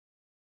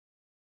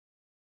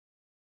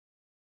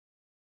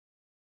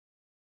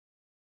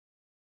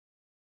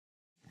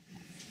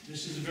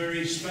This is a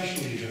very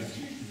special event,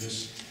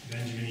 this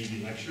Benjamin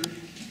Eby Lecture.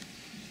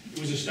 It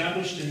was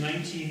established in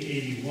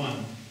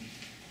 1981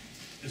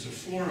 as a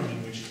forum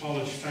in which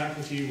college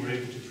faculty were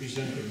able to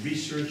present their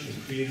research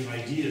and creative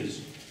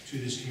ideas to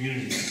this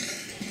community.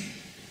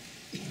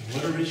 And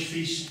what a rich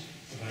feast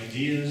of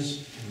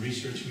ideas and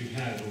research we've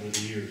had over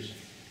the years.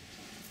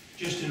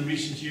 Just in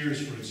recent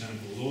years, for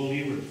example, Lowell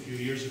Ewart a few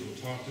years ago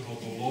talked about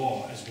the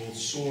law as both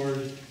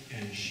sword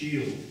and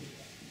shield.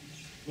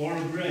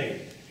 Laura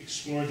Gray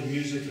explored the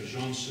music of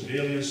Jean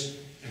Sibelius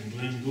and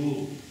Glenn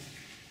Gould.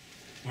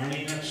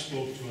 Marlene Epps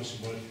spoke to us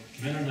about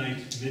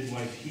Mennonite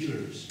midwife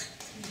healers.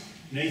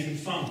 Nathan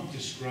Funk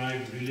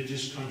described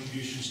religious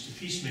contributions to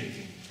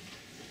peacemaking.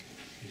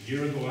 A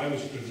year ago, I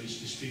was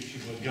privileged to speak to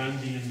you about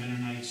Gandhian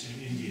Mennonites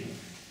in India.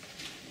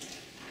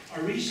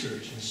 Our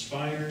research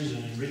inspires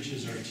and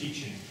enriches our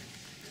teaching.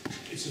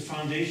 It's a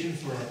foundation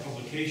for our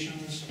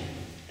publications,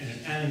 and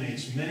it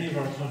animates many of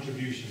our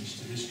contributions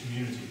to this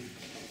community.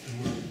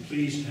 And we're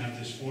pleased to have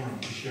this forum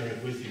to share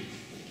it with you.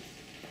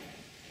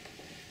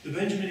 The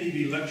Benjamin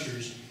Eby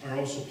Lectures are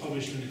also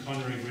published in the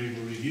Conrad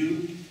Grebel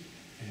Review,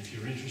 and if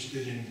you're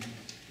interested in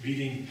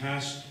reading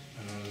past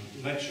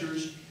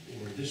lectures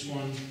or this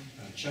one,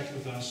 check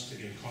with us to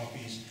get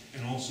copies,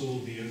 and also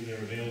they're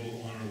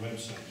available on our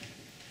website.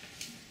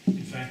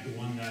 In fact, the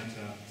one that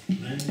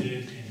Len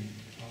did,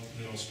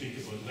 that I'll speak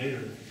about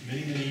later,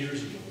 many, many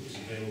years ago, is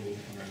available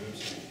on our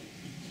website.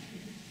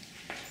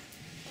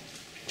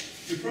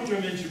 The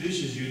program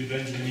introduces you to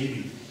Benjamin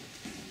Eby.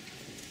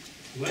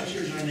 The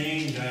lectures are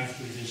named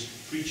after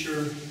this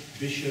preacher,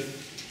 bishop,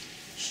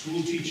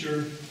 school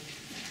teacher,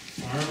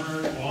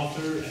 farmer,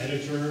 author,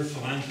 editor,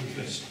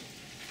 philanthropist.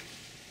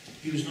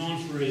 He was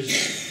known for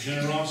his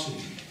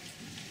generosity,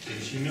 for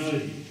his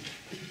humility,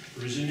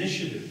 for his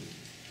initiative,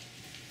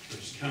 for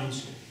his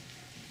counsel.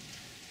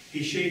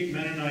 He shaped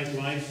Mennonite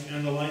life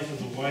and the life of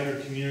the wider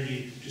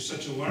community to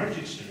such a large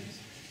extent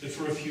that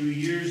for a few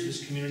years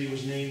this community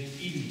was named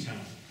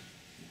Ebytown,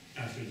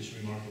 after this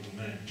remarkable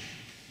man.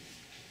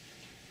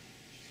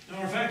 Now,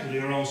 our faculty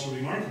are also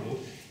remarkable,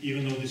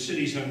 even though the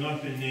cities have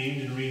not been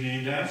named and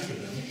renamed after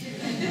them.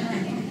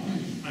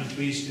 I'm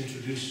pleased to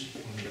introduce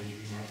one of those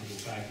remarkable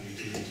faculty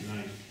to you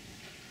tonight.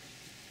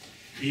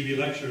 The Eby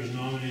Lecture is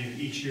nominated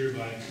each year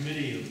by a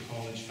committee of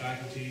college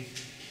faculty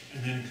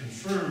and then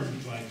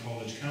confirmed by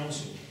college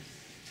council.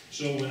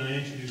 So when I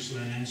introduce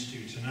Leonard Enns to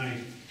you tonight,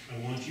 I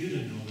want you to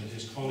know that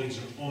his colleagues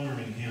are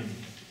honoring him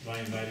by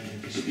inviting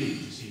him to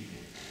speak this evening.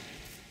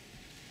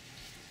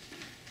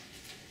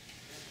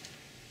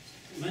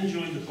 Len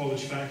joined the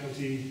college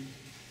faculty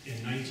in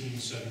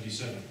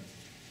 1977.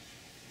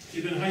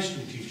 He'd been a high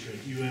school teacher at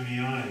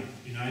UMEI,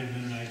 United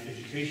Mennonite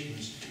Education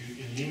Institute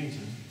in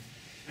Leamington,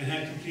 and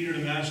had completed a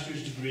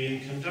master's degree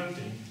in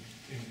conducting,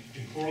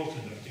 in choral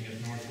conducting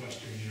at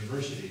Northwestern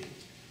University.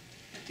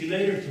 He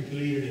later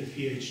completed a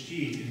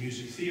PhD in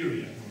music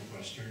theory at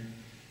Northwestern,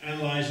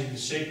 analyzing the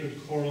sacred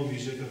choral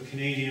music of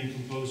Canadian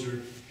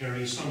composer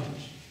Harry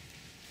Summers.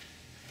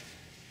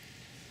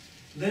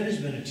 Len has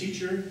been a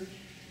teacher,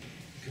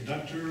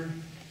 conductor,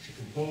 a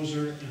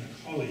composer, and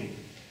a colleague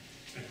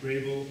at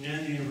Grebel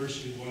and the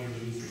University of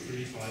Waterloo for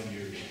 35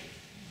 years.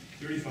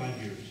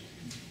 35 years.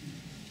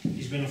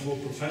 He's been a full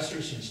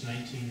professor since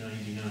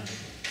 1999.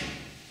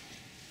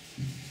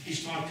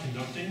 He's taught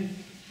conducting,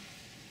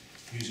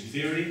 music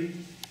theory,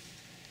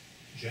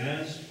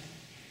 jazz,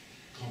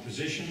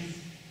 composition,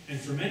 and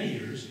for many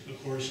years, a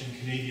course in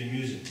Canadian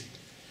music.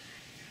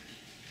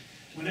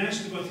 When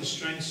asked about the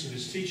strengths of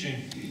his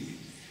teaching,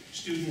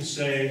 students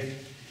say,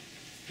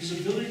 his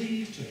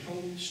ability to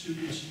help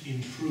students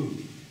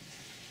improve,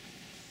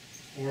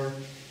 or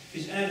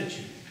his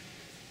attitude.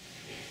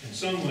 And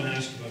some, when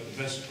asked about the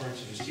best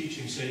parts of his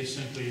teaching, say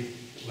simply,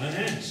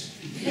 Leonard Enns.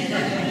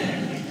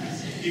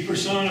 He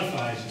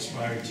personifies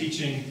inspired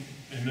teaching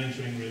and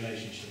mentoring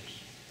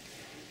relationships.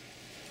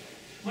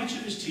 Much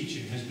of his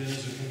teaching has been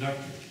as a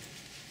conductor.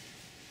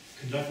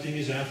 Conducting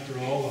is, after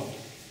all, a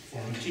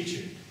form of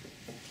teaching.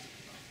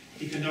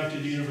 He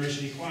conducted the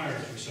university choir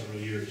for several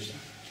years.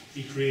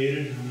 He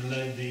created and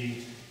led the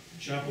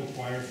chapel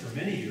choir for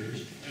many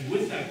years, and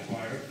with that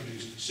choir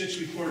produced 6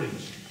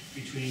 recordings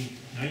between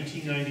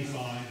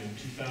 1995 and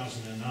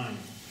 2009.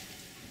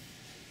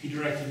 He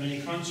directed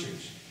many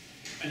concerts,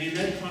 and he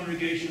led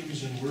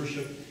congregations in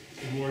worship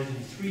in more than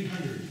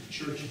 300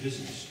 church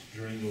visits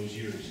during those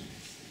years.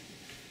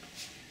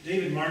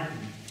 David Martin,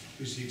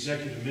 who's the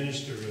executive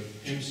minister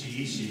of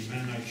MCEC,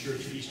 Mennonite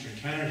Church of Eastern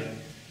Canada,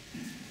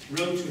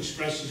 wrote to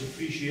express his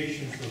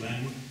appreciation for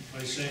Len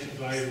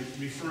by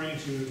referring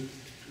to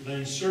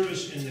Len's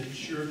service in the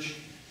church,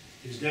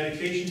 his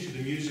dedication to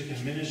the music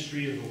and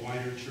ministry of the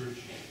wider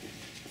church.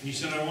 And he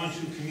said, I want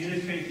to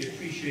communicate the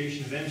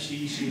appreciation of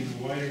MCEC and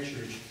the wider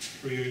church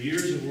for your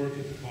years of work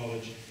at the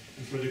college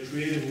and for the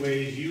creative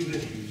ways you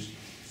have used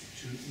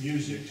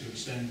music to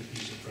extend the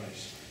peace of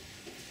Christ.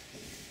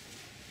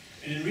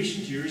 And in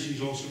recent years,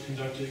 he's also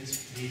conducted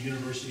the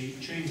university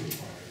chamber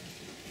choir.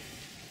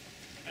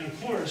 And of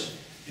course,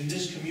 in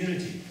this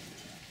community,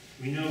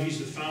 we know he's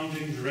the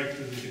founding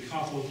director of the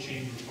DeCapo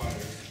Chamber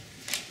Choir,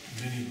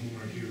 many of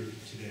whom are here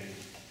today.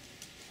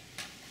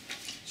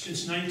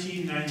 Since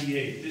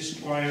 1998, this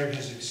choir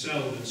has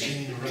excelled in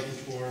singing a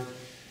repertoire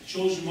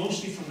chosen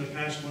mostly from the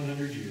past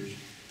 100 years.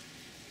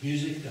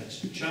 Music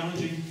that's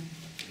challenging,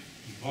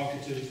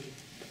 evocative.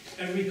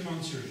 Every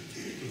concert,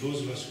 for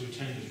those of us who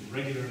attend as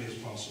regularly as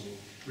possible,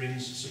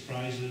 brings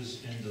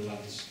surprises and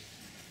delights.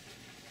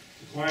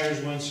 The choir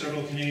has won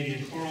several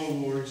Canadian choral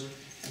awards,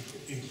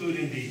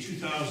 including the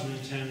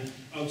 2010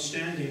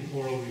 Outstanding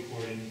Choral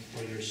Recording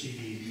for their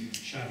CD,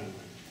 Shadowland.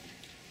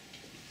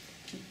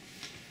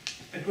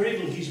 At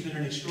Grebel, he's been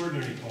an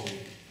extraordinary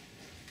colleague.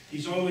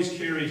 He's always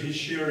carried his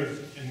share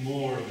of and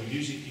more of the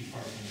music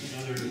department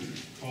and other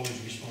college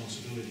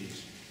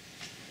responsibilities.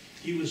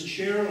 He was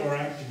chair or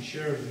acting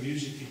chair of the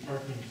music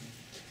department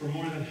for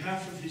more than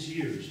half of his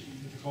years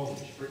at the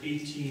college, for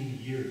 18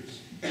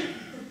 years.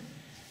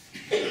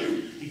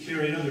 He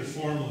carried other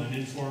formal and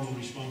informal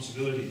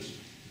responsibilities.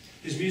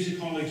 His music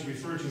colleagues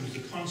refer to him as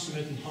the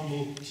consummate and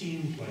humble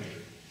team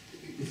player,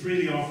 who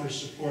freely offers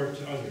support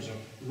to others, a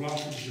rock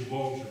of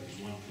Gibraltar, as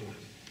one put it.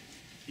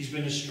 He's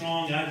been a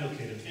strong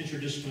advocate of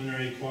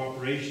interdisciplinary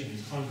cooperation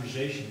and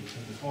conversation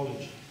within the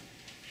college.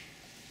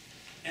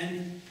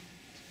 And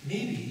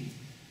maybe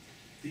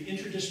the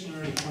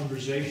interdisciplinary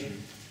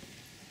conversation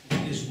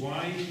is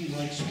why he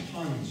likes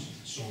puns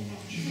so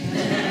much.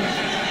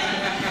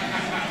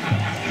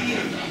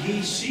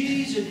 He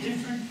sees a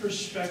different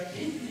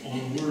perspective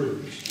on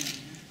words.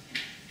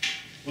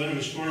 One of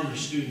his former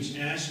students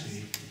asked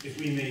me if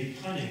we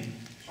made punning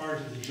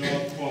part of the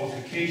job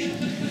qualification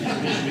for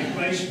his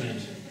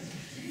replacement.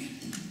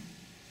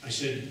 I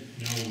said,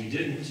 no, we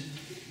didn't,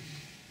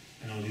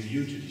 and I'll leave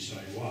you to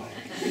decide why.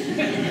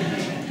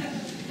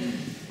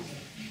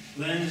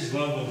 Len's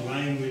love of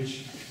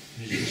language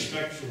and his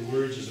respect for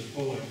words as a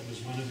poet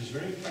was one of his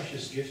very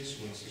precious gifts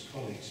to us as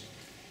colleagues.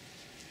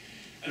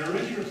 At our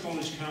regular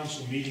college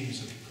council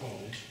meetings at the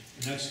college,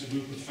 and that's the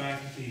group of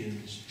faculty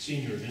and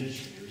senior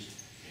administrators,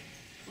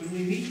 when we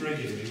meet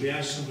regularly, we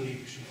ask somebody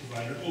to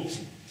provide an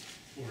opening,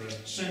 or a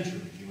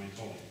centering, you might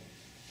call it.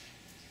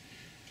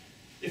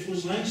 If it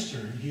was Len's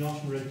turn, he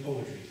often read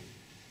poetry,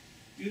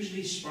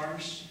 usually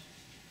sparse,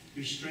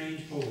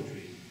 restrained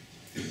poetry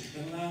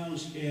that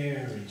allows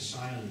air and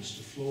silence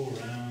to flow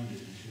around it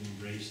and to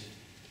embrace it,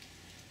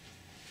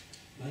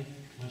 like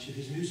much of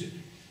his music.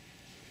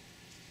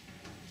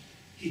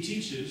 He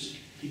teaches,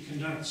 he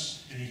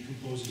conducts, and he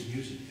composes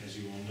music, as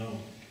you all know.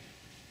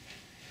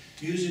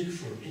 Music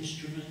for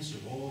instruments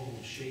of all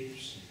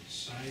shapes and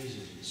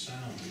sizes and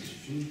sounds,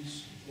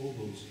 flutes,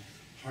 oboes,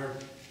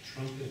 harp,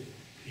 trumpet,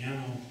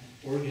 piano,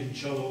 organ,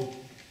 cello,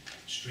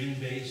 string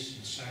bass,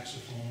 and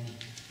saxophone,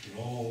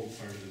 they're all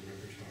part of the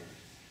repertoire.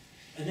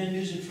 And then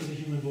music for the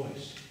human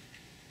voice,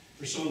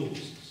 for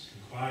soloists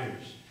and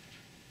choirs.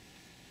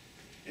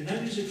 In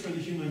that music for the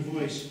human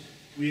voice,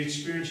 we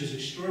experience his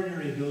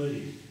extraordinary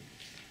ability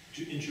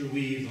to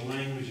interweave the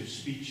language of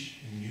speech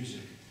and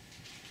music.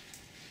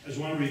 As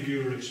one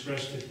reviewer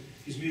expressed it,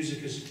 his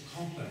music is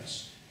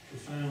complex,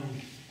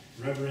 profound,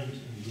 reverent,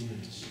 and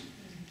luminous.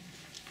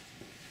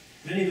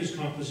 Many of his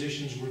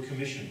compositions were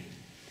commissioned,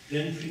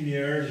 then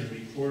premiered and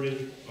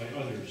recorded by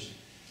others.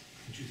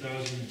 In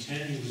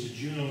 2010, he was a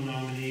Juno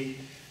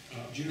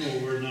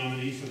Award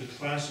nominee for the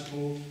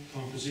Classical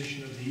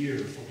Composition of the Year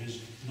for his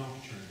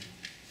Nocturne.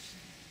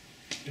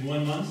 In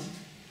 1 month,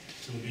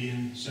 he'll be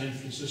in San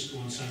Francisco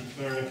and Santa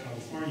Clara,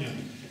 California,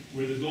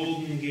 where the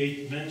Golden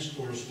Gate Men's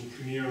Chorus will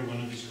premiere one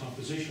of his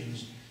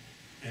compositions,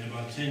 and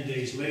about 10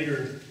 days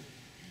later,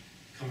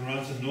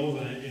 Conrad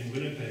in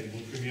Winnipeg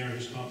will premiere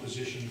his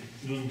composition,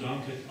 Nun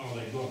danket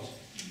alle Gott,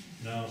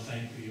 Now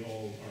Thank We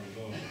All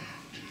Our God.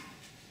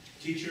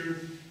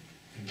 Teacher,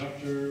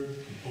 conductor,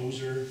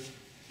 composer,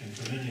 and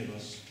for many of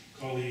us,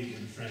 colleague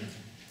and friend.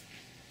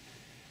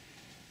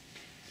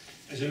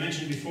 As I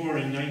mentioned before,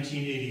 in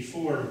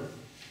 1984,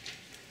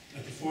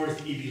 at the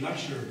 4th Eby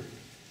Lecture,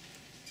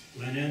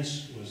 Leonard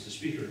Enns was the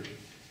speaker.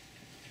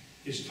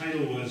 His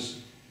title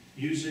was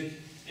Music,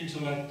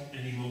 Intellect,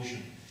 and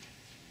Emotion.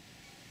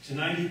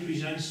 Tonight he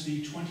presents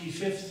the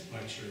 25th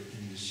lecture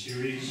in this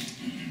series.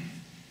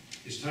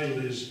 His title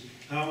is,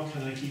 How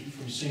Can I Keep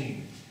From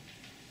Singing?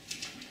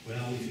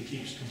 Well, if he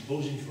keeps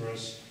composing for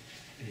us,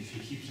 and if he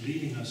keeps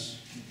leading us,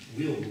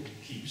 we'll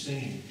keep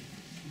singing.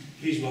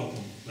 Please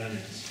welcome Leonard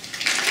Enns.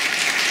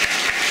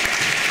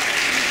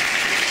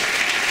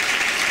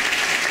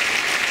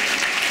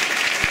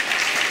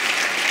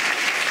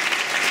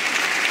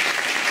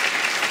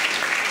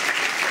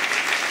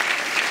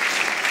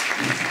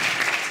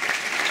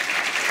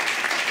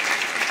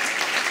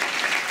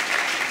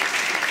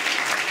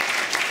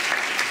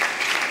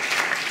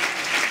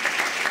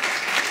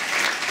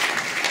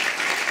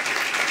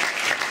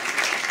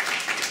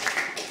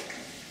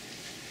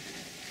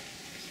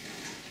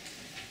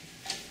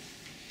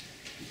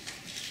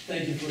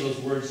 Thank you for those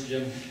words,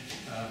 Jim.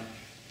 I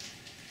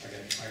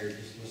got tired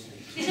just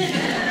listening.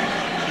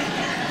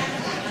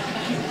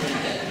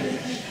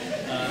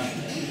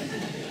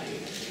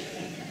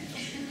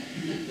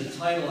 The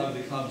title of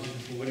the composition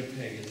for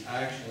Winnipeg is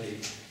actually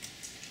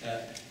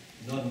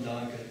Nun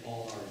danket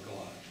all our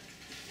God.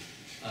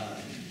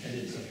 and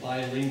it's a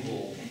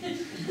bilingual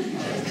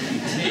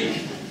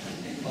take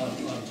on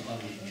that.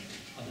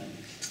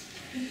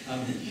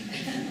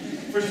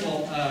 First of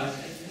all,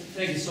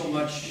 thank you so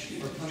much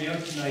for coming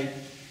out tonight.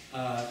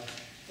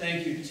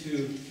 Thank you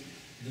to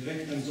the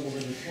victims over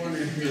in the corner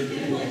here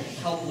who will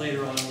help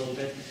later on a little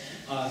bit.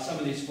 Some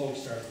of these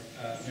folks are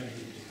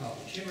members of the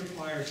College Chamber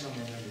Choir, some are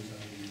members of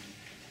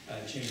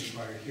the Chamber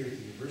Choir here at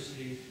the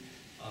university,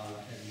 and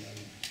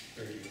I'm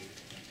very grateful.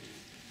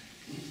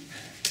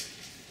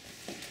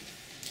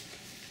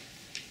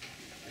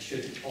 I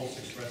should also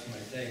express my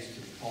thanks to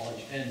the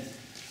college and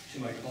to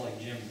my colleague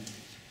Jim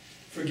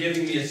for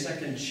giving me a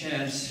second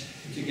chance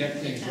to get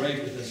things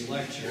right with this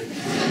lecture.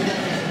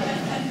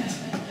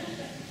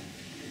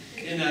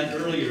 In that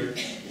earlier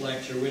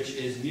lecture, which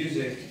is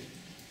music,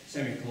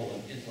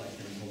 semicolon, intellect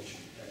and emotion,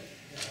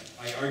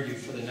 I argued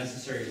for the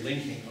necessary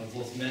linking of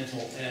both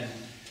mental and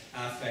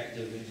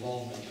affective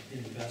involvement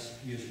in the best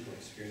musical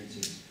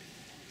experiences,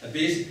 a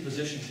basic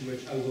position to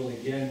which I will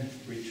again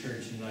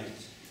return tonight.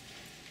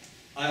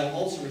 I'll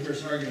also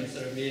rehearse arguments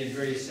that I've made in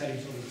various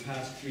settings over the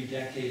past 3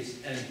 decades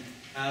and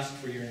ask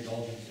for your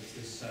indulgence if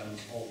this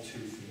sounds all too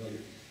familiar.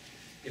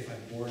 If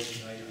I'm bored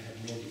tonight, I have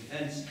no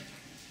defense.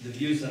 The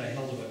views that I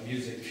held about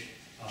music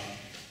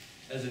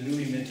as a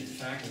newly minted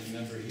faculty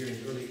member here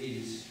in the early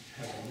 80s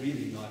have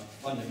really not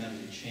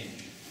fundamentally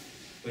changed.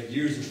 But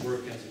years of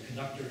work as a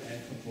conductor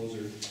and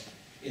composer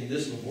in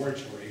this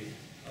laboratory,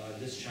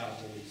 this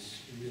chapel is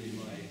really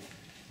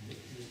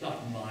it's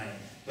not mine,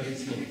 but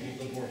it's the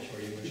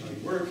laboratory in which I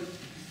work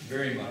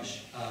very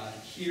much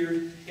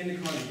here in the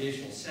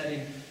congregational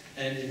setting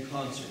and in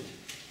concert,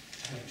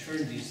 have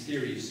turned these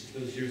theories,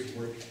 those years of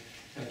work,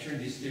 have turned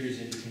these theories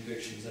into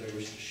convictions that I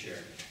wish to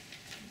share.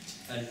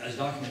 And as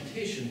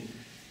documentation,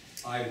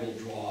 I will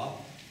draw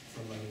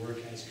from my work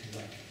as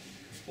conductor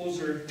and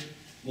composer,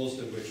 most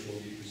of which will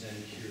be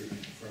presented here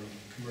from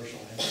commercial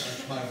and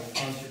archival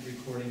concert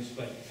recordings,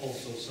 but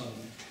also some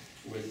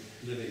with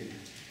living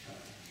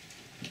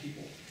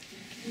people.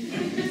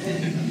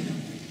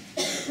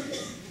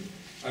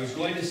 I was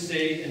going to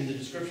say in the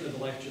description of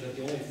the lecture that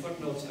the only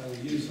footnotes I will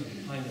use are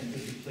the kind that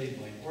could be played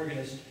by an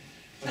organist,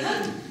 but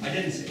I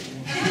didn't say it.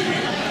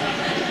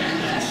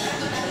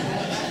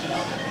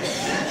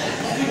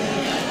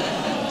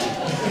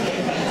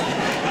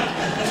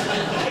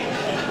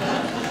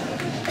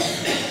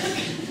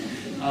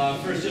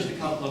 First, just a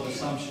couple of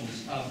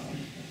assumptions.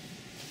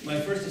 My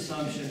first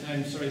assumption,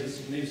 I'm sorry,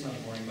 this may sound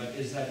boring, but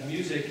is that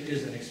music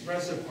is an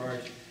expressive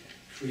art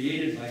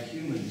created by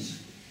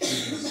humans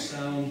using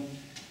sound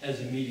as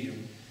a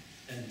medium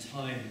and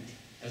time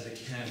as a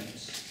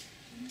canvas,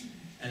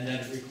 and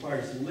that it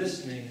requires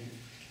listening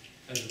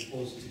as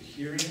opposed to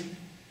hearing,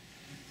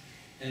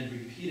 and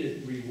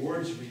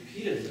rewards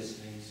repeated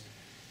listenings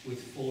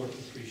with fuller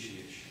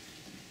appreciation.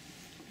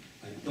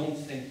 I don't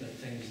think that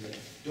things that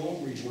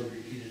don't reward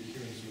repeated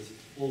hearings with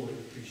fuller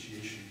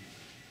appreciation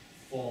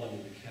fall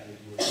into the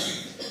category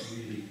of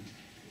really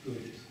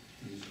good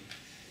music.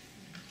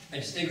 I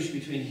distinguish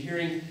between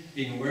hearing,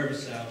 being aware of a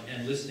sound,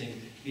 and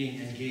listening,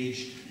 being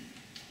engaged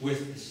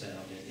with the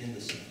sound and in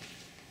the sound.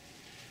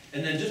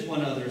 And then just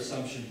one other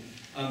assumption.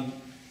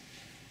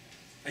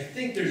 I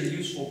think there's a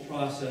useful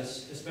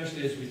process,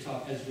 especially as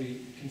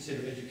we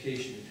consider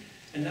education,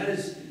 and that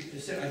is,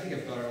 I think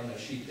I've got it on that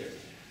sheet there,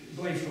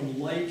 going from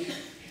like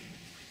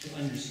to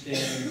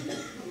understand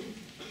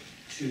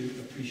to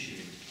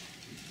appreciate.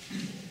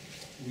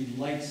 We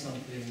like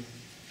something,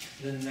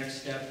 then the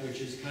next step, which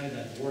is kind of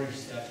that boring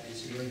step,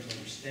 is learning to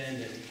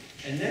understand it.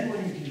 And then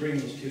when you can bring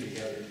those two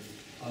together,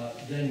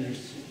 then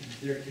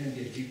there can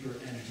be a deeper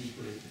and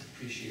deeper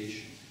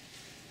appreciation.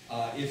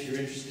 If you're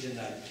interested in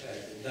that,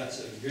 that's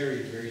a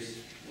very, very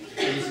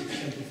basic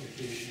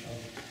simplification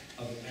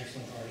of an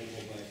excellent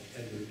article by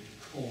Edward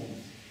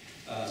Cohn,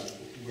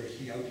 where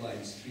he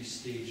outlines 3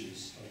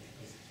 stages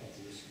of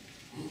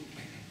listening.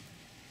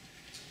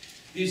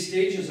 These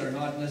stages are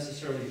not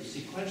necessarily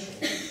sequential.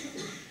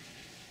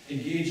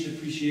 Engaged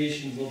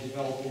appreciation will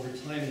develop over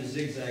time in a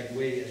zigzag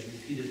way as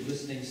repeated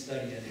listening,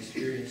 study, and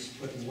experience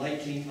put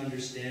liking,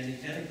 understanding,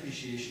 and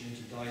appreciation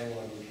into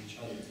dialogue with each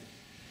other.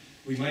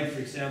 We might, for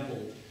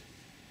example,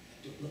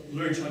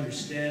 learn to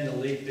understand a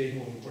late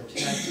Beethoven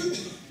quartet,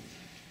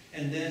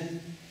 and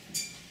then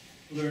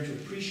learn to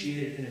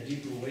appreciate it in a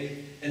deeper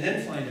way, and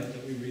then find out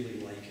that we really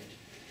like it.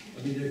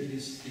 I mean,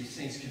 these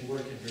things can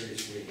work in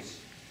various ways.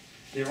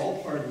 They're all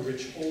part of a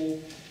rich whole.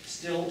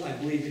 Still, I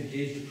believe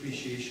engaged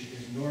appreciation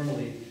is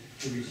normally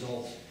the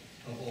result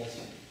of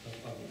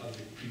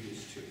the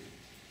previous 2.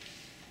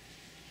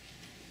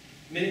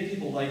 Many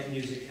people like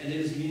music, and it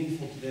is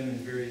meaningful to them in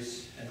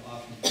various and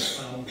often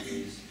profound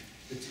ways.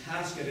 The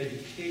task of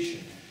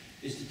education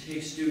is to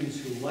take students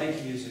who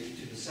like music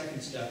to the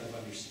second step of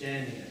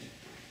understanding it,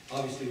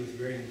 obviously with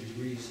varying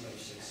degrees of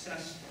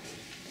success.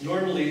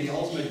 Normally, the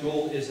ultimate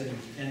goal is an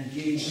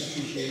engaged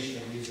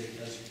appreciation of music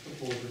as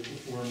composer,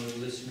 performer,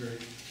 listener,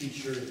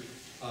 teacher,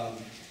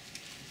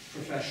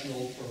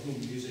 professional for whom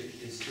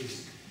music is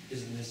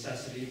a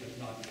necessity, but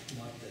not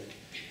the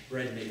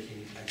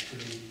bread-making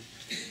activity.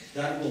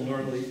 That will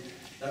normally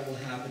That will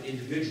happen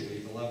individually,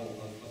 the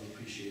level of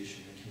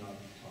appreciation that cannot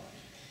be taught.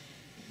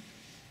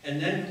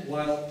 And then,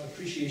 while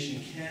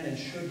appreciation can and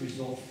should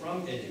result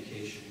from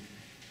education,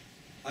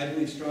 I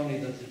believe strongly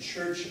that the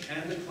church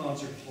and the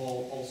concert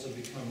hall also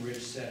become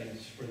rich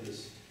settings for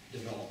this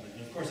development.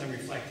 And of course, I'm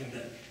reflecting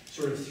that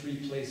sort of three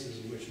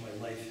places in which my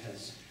life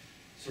has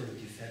sort of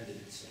defended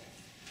itself.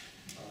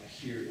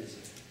 Here as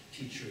a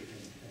teacher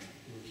and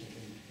working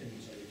in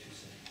those other two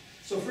settings.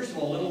 So first of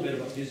all, a little bit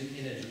about music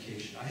in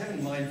education. I have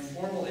in mind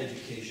formal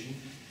education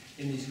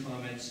in these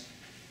comments,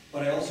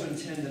 but I also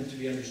intend them to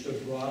be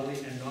understood broadly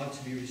and not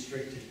to be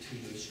restricted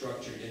to the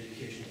structured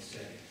educational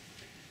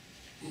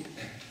setting.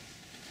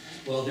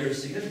 While there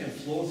is significant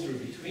flow-through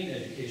between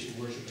education,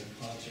 worship, and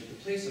concert, the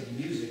place of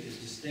music is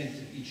distinct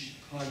in each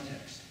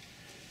context.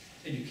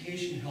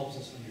 Education helps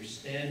us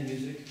understand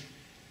music.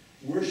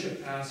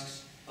 Worship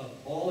asks of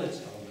all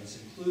its elements,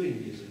 including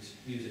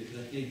music,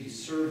 that they be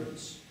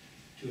servants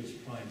to its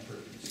prime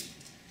purpose.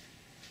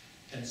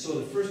 And so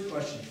the first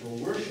question for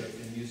worship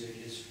in music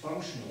is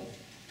functional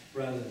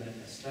rather than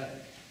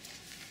aesthetic.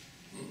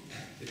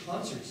 The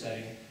concert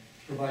setting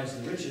provides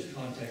the richest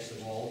context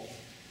of all,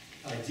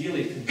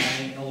 ideally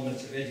combining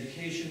elements of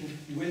education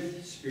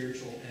with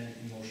spiritual and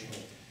emotional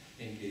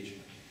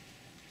engagement.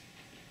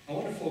 I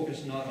want to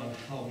focus not on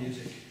how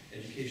music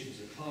education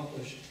is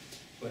accomplished,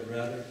 but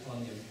rather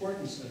on the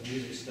importance of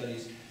music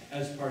studies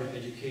as part of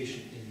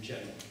education in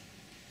general.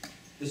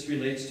 This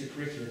relates to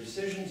curricular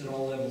decisions at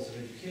all levels of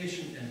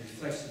education and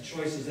reflects the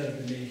choices that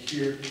have been made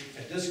here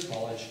at this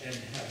college and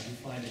have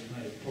defined the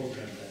kind of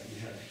program that we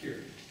have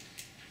here.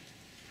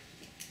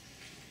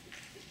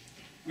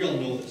 We all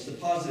know this. The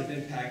positive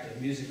impact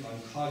of music on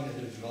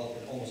cognitive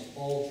development, almost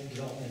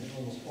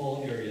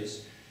all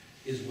areas,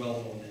 is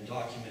well known and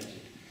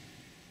documented.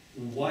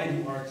 Why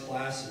do our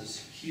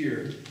classes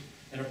here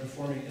and our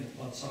performing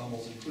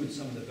ensembles include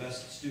some of the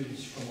best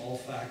students from all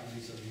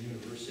faculties of the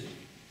university?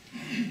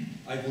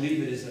 I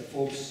believe it is that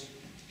folks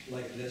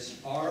like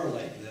this are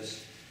like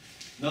this,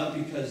 not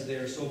because they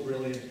are so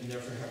brilliant and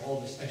therefore have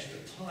all this extra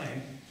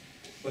time,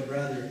 but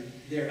rather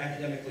they're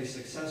academically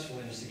successful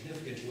in a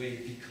significant way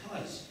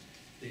because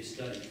they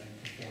study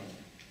and perform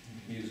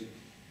music.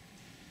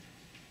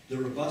 The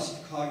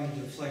robust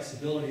cognitive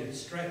flexibility and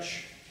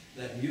stretch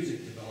that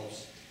music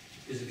develops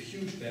is of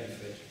huge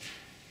benefit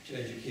to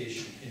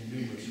education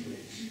in numerous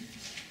ways.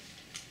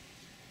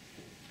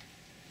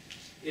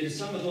 It is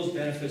some of those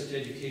benefits to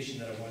education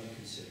that I want to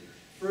consider.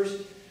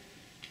 First,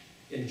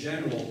 in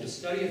general, the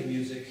study of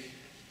music,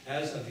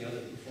 as of the other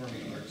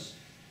performing arts,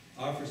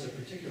 offers a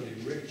particularly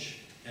rich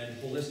and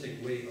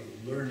holistic way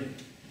of learning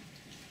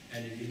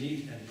and a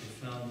unique and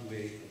profound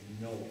way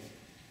of knowing.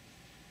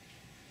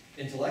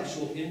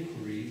 Intellectual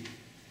inquiry,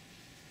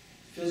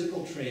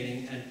 physical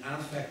training, and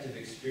affective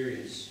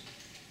experience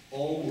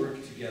all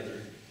work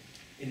together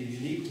in a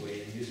unique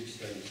way in music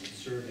studies and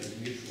serve as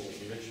mutual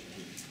enrichment.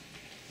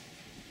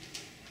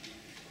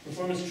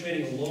 Performance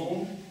training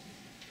alone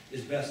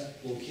is best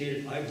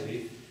located, I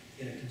believe,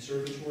 in a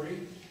conservatory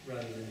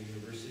rather than a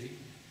university.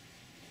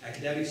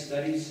 Academic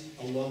studies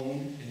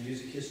alone in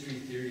music history,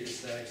 theory,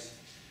 aesthetics,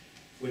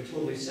 when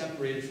totally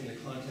separated from the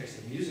context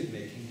of music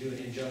making, do an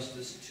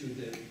injustice to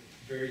the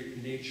very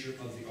nature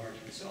of the art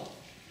itself.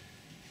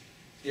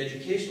 The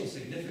educational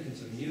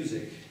significance of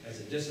music as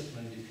a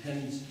discipline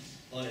depends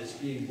on its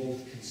being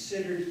both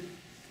considered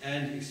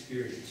and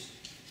experienced.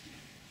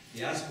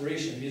 The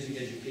aspiration of music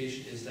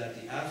education is that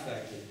the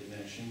affective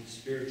dimension,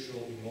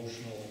 spiritual,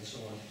 emotional, and so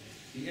on,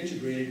 be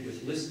integrated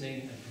with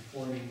listening and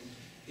performing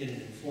in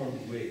an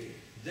informed way.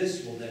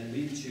 This will then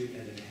lead to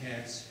and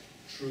enhance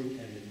true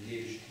and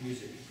engaged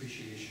music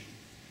appreciation.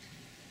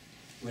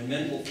 When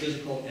mental,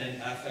 physical,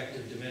 and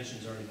affective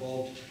dimensions are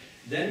involved,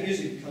 then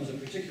music becomes a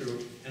particular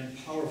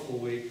and powerful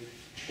way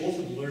both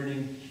of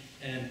learning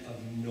and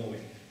of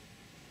knowing.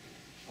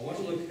 I want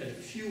to look at a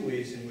few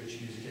ways in which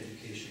music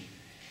education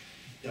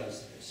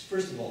does this.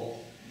 First of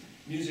all,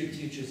 music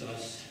teaches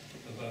us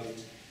about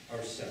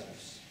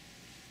ourselves.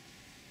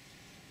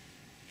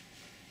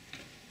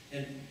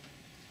 And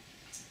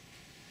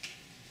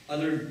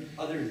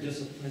other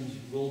disciplines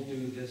will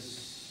do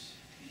this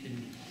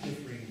in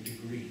differing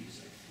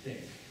degrees, I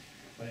think.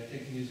 But I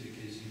think music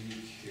is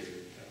unique here,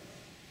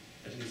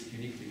 at least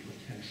uniquely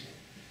potential.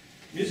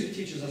 Music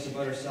teaches us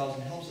about ourselves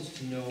and helps us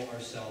to know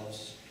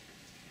ourselves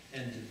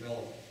and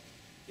develop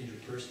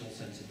interpersonal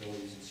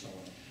sensibilities and so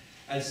on.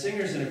 As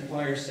singers in a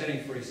choir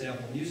setting, for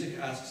example, music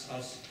asks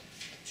us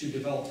to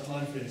develop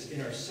confidence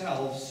in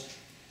ourselves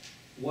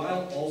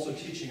while also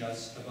teaching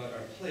us about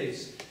our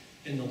place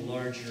in the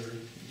larger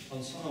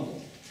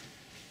ensemble.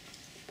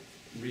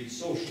 Read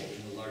social,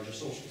 in the larger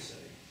social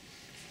setting.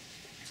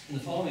 In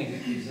the following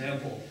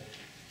example,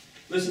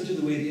 listen to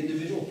the way the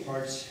individual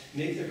parts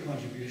make their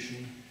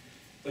contribution,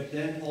 but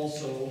then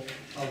also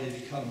how they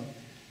become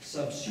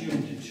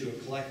subsumed into a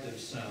collective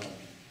sound,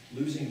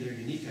 losing their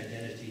unique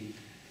identity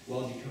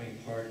while becoming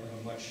part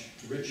of a much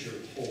richer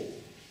whole.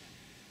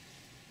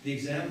 The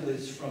example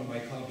is from my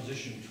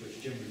composition to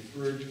which Jim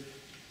referred,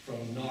 from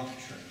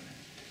Nocturne.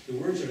 The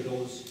words are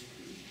those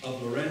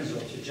of Lorenzo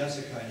to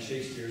Jessica in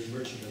Shakespeare's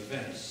Merchant of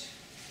Venice.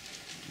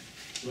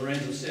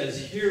 Lorenzo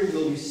says, "Here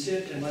will we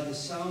sit and let the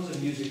sounds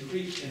of music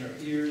creep in our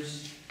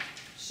ears,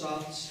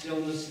 soft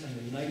stillness and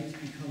the night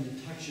become the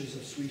touches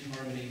of sweet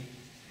harmony.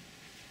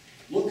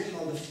 Look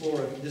how the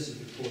floor of," this is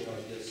the quote out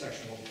of this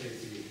section I'll play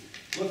for you.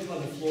 "Look how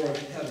the floor of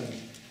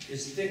heaven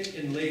is thick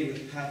inlaid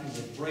with patterns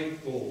of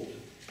bright gold.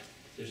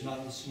 There's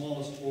not the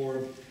smallest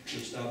orb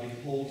which thou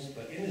beholdst,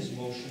 but in his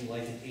motion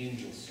like an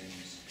angel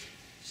sings,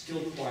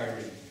 still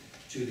choiring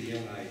to the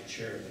young-eyed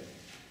cherubim."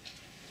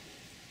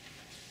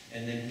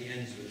 And then he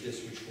ends with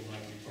this, which will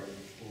not be part of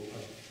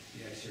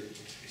the excerpt.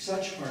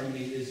 "Such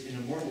harmony is in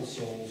immortal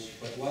souls,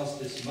 but whilst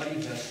this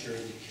muddy vesture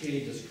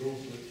decayed us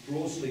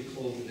grossly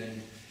clothed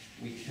in,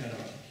 we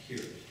cannot hear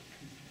it."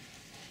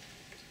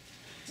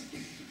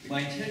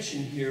 My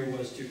intention here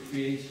was to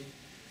create,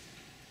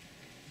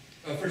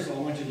 first of all,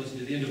 I want you to listen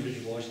to the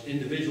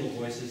individual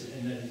voices,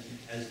 and then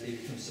as they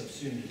become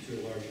subsumed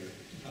into a larger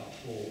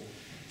whole.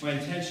 My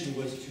intention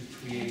was to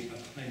create a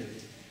kind of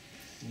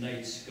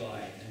night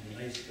sky, and the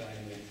night sky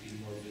might be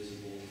more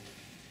visible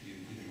if you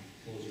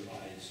close your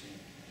eyes.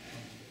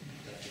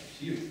 That's up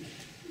to you.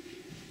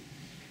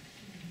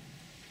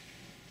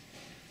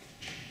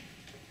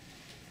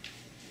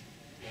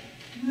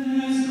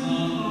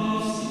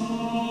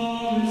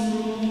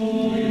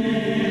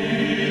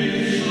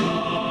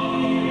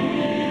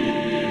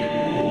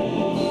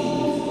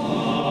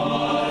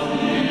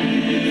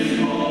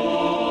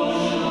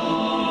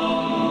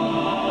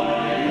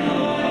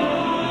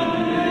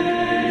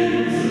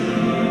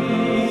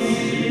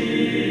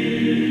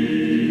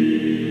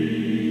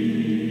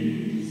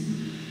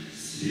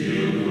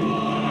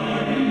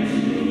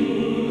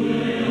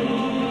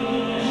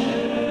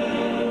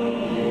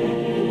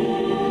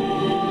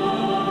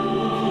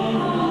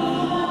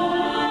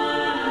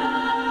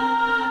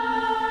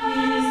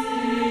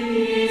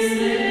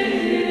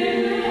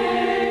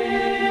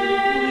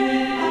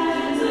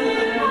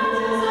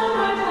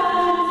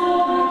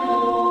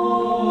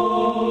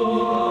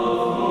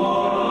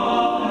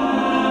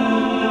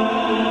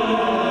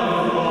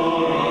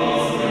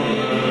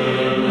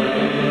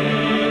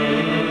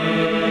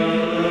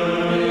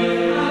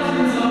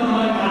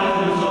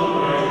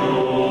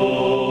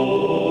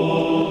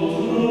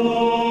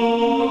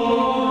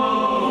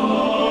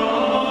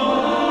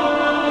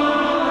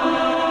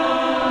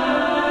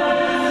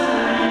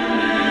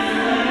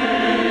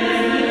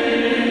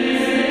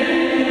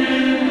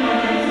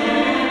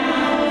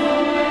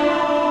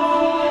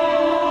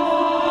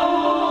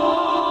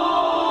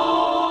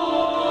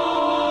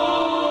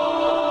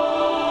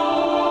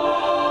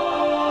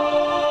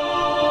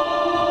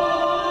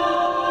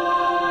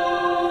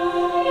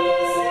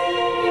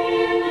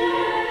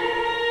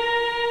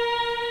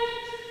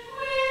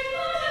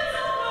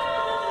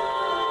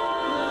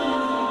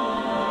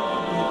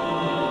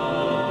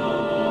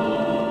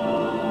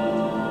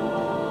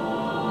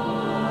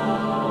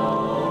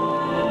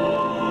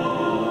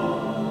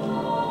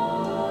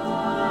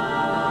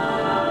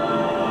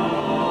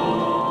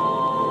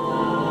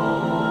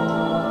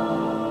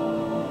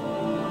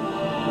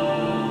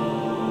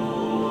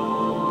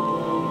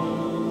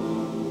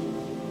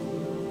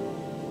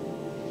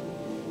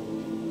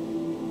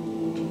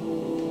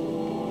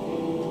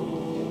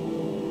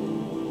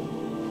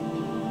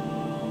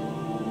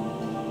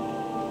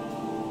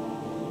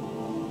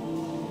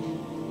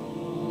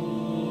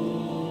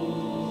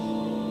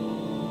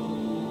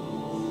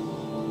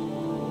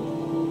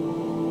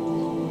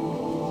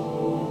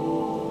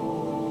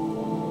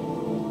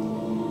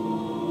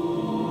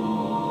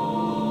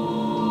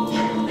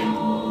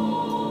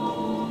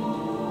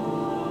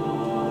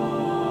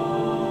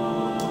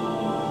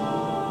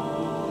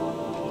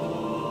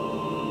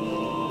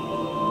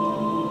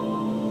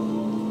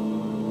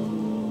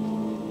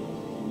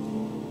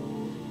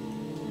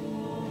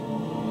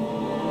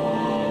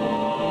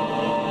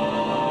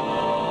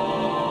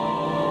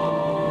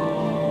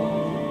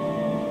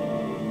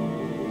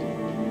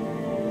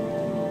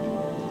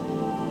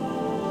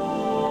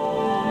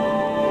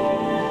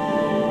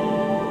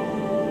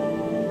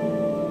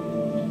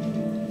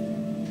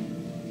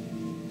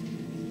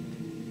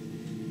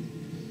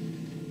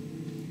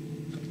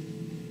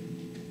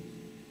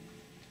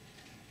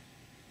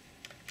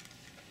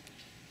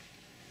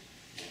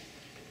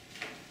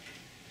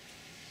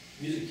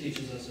 Music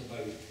teaches us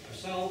about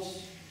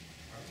ourselves,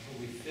 how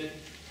we fit,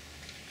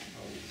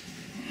 how we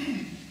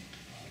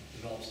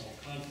develop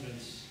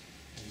self-confidence,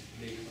 and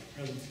make our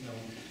presence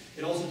known.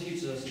 It also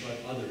teaches us about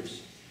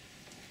others.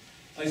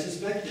 I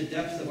suspect that the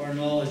depth of our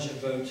knowledge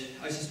about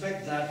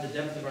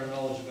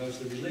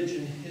the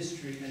religion,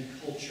 history,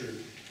 and culture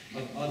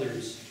of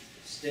others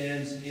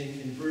stands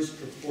in inverse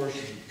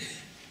proportion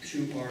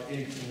to our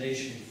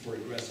inclination for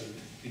aggressive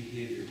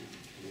behavior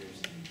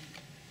towards them.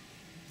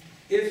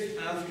 If,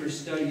 after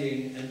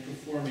studying and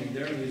performing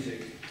their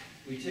music,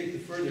 we take the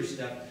further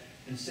step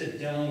and sit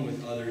down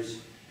with others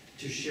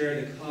to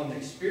share the common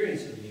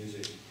experience of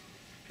music,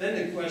 then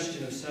the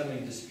question of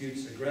settling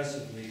disputes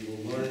aggressively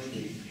will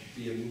largely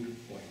be a moot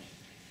point.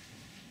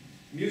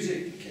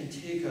 Music can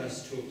take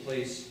us to a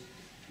place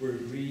where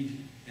greed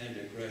and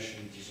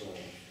aggression dissolve.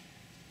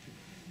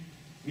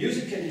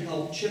 Music can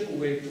help chip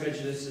away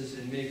prejudices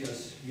and make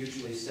us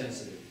mutually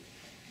sensitive.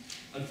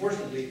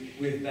 Unfortunately,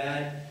 we have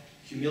bad,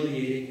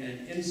 humiliating,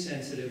 and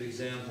insensitive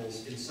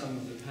examples in some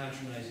of the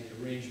patronizing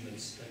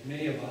arrangements that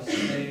many of us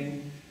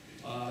sang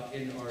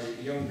in our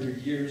younger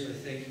years, I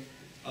think.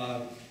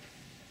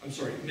 I'm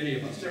sorry, many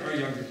of us. There are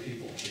younger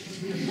people.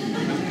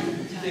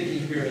 I'm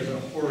thinking here as a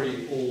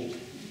hoary old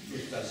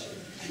professor.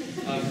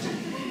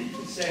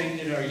 Sang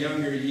in our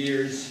younger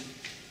years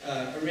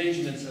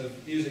arrangements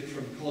of music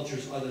from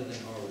cultures other than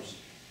ours.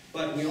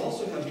 But we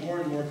also have more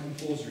and more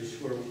composers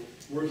who are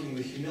working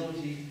with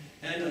humility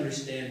and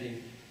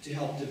understanding to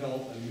help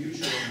develop a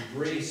mutual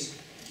embrace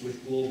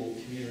with global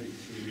community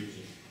through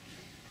music.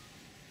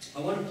 I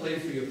want to play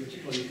for you a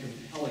particularly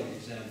compelling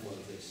example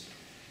of this.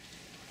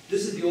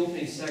 This is the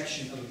opening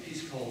section of a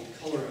piece called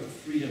Color of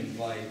Freedom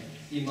by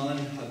Iman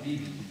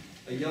Habibi,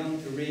 a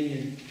young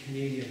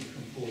Iranian-Canadian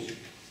composer.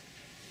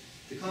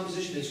 The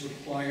composition is for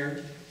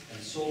choir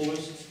and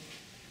soloists.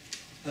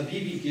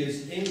 Habibi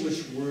gives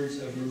English words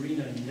of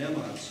Marina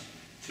Nemat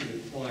to the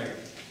choir.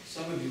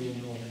 Some of you will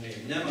know her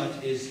name.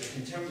 Nemat is a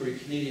contemporary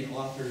Canadian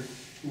author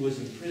who was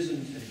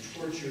imprisoned and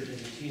tortured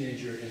as a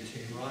teenager in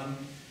Tehran,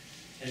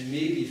 and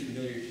may be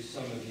familiar to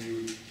some of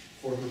you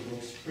for her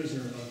books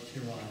Prisoner of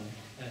Tehran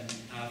and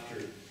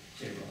After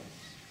Tehran.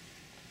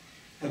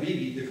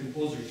 Habibi, the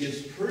composer,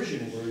 gives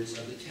Persian words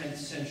of the 10th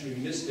century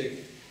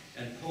mystic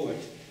and poet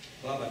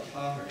Baba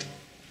Tahir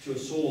to a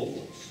solo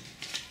voice.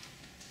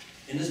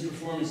 In this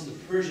performance, the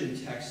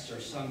Persian texts are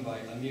sung by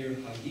Amir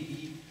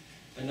Habibi,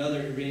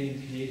 another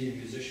Iranian-Canadian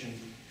musician.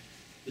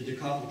 The Da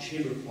Capo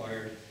Chamber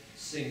Choir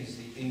sings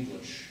the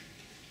English.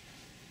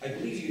 I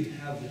believe you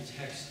have the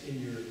text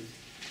in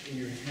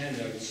your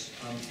handouts.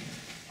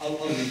 I'll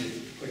read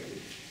it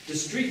quickly. The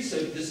streets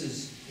of, this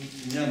is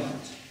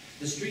Nemat,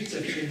 the streets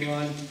of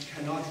Tehran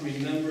cannot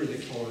remember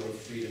the color of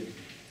freedom,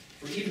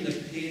 for even the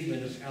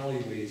pavement of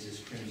alleyways is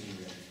crimson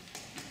red.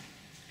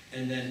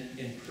 And then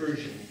in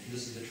Persian,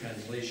 this is the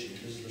translation,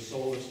 this is the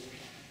soloist.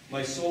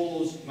 My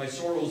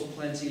sorrows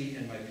plenty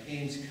and my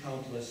pains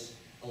countless,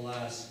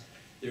 alas,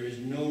 there is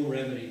no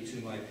remedy to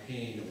my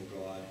pain, O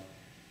God.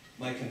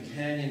 My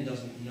companion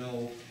doesn't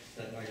know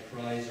that my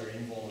cries are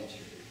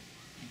involuntary.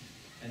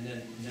 And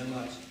then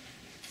Nemat,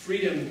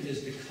 freedom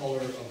is the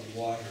color of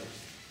water,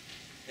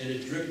 and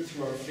it dripped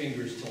through our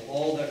fingers till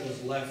all that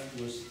was left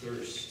was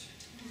thirst.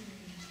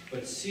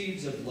 But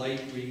seeds of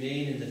light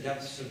remain in the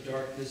depths of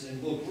darkness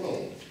and will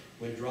grow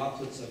when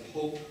droplets of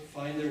hope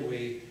find their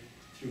way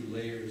through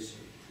layers of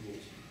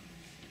cruelty.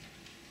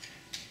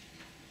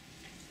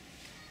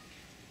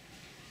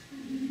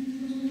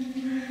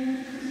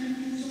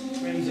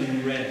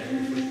 Crimson red are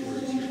the first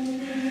words here.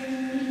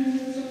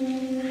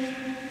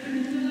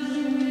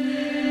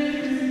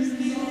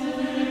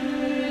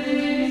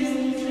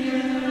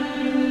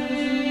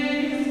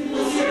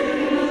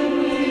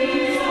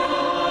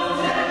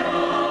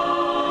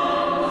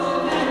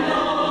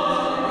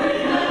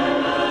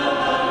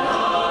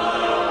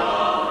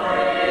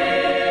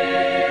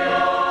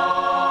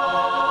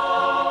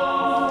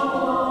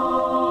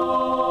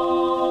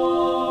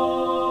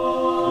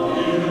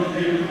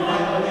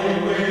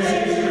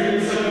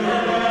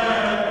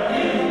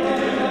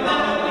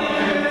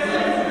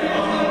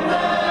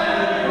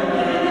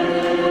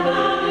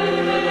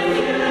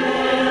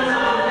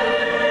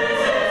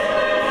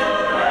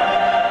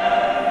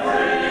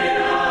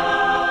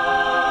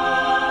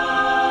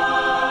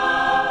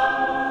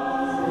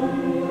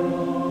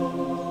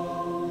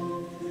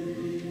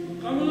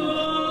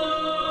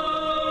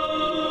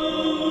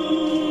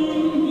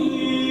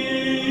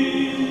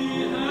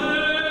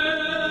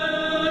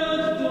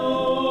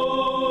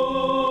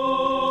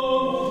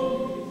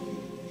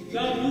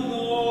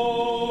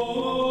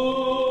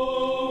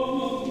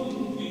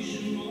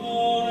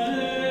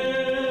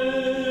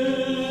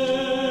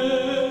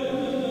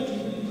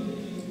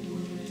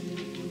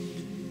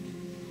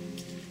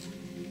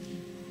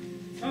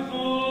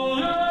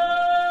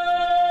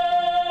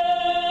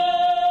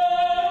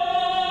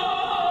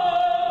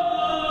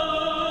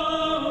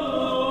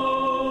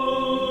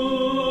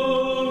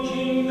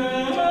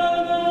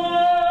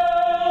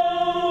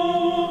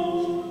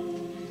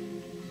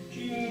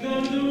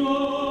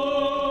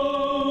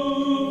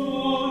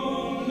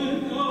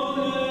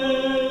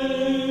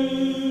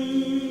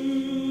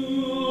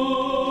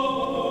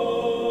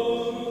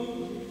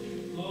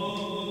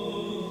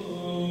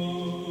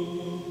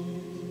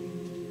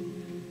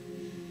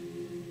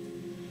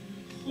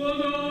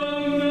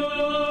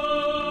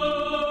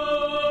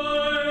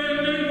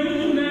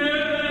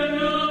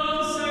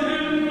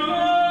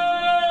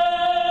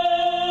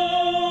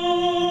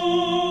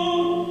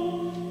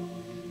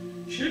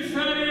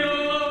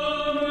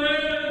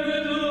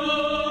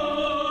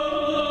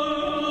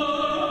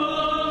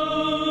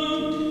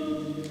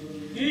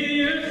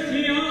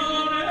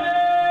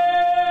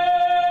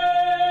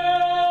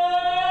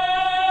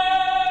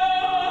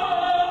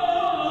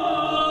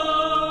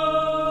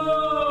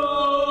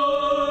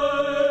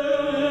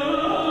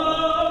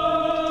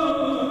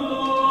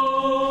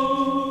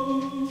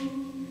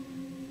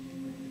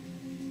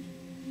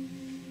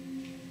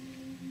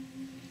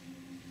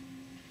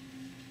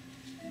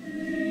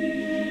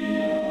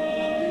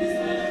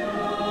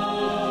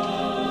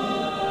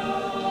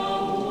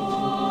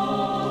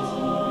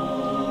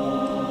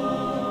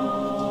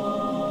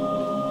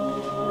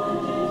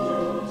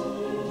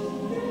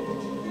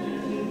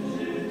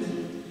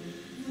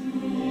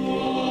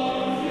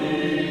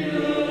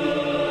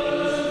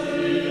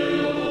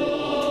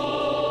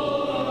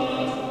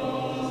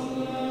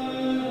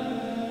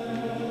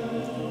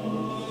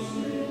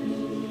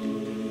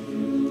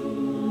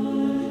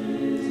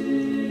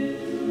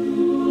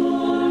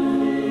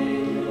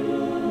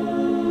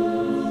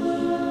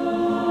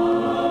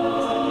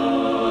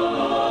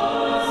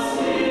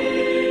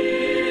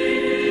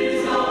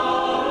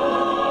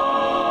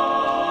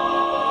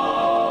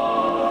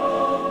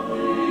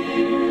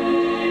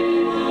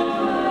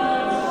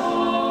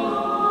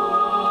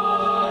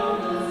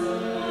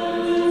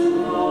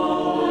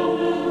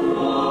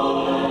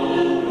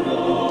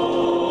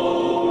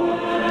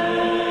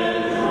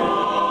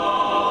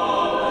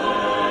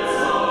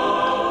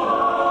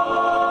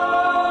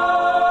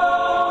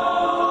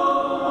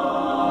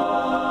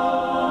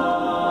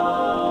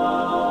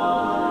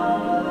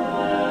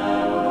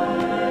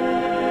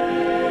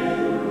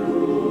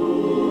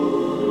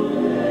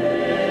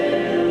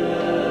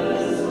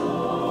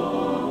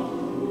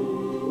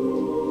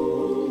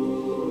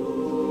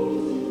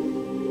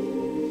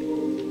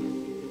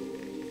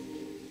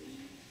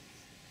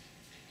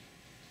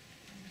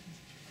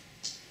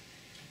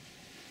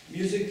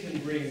 Music can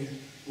bring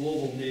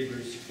global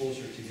neighbors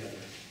closer together,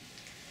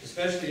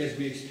 especially as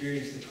we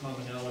experience the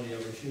commonality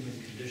of our human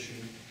condition,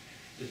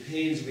 the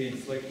pains we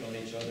inflict on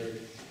each other,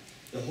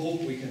 the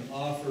hope we can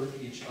offer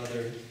each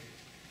other,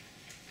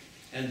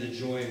 and the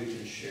joy we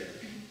can share.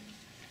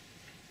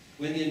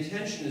 When the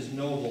intention is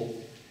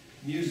noble,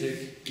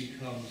 music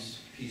becomes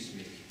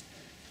peacemaking.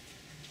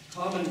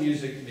 Common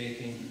music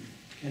making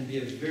can be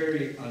a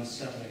very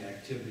unsettling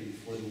activity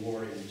for the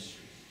war industry.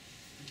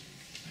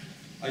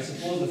 I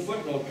suppose a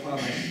footnote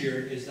comment here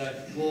is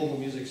that global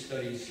music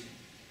studies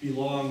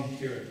belong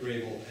here at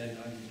Grebel, and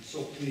I'm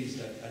so pleased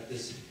that at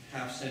this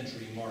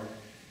half-century mark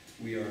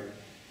we are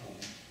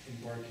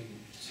embarking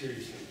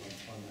seriously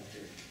on that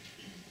area.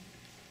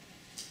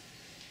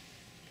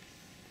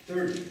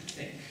 Third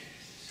thing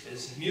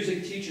is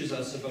music teaches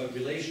us about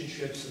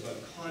relationships, about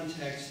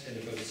context, and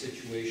about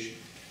situation.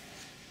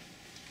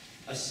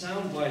 A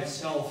sound by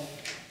itself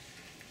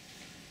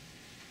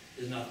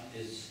is not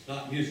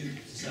music,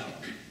 it's a sound.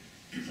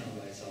 A sound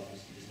by itself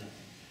is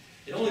nothing.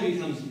 It only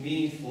becomes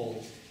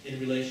meaningful in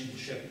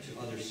relationship to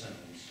other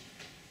sounds.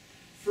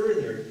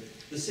 Further,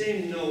 the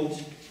same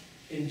note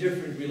in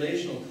different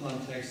relational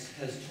contexts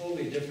has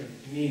totally different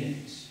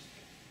meanings.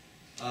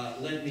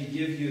 Let me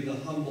give you the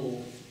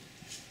humble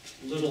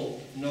little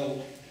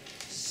note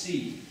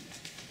C.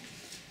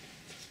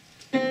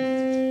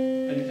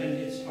 And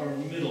it's our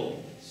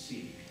middle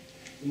C,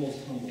 the most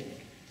humble one.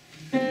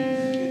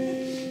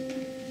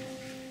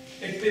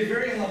 It could be a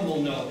very humble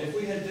note. If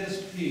we had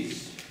this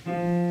piece, the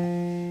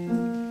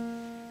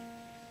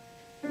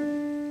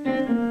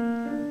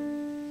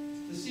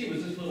C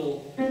was this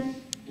little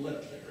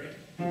blip there, right?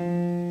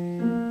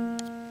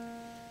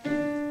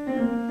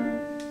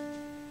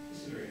 This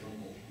is very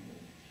humble.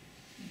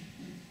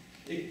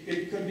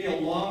 It could be a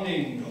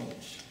longing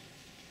note.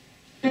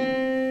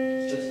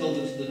 That's still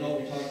the note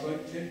we talked about.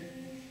 Okay?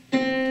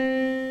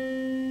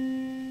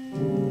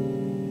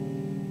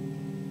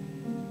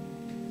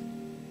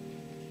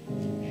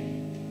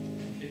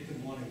 It could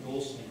want to go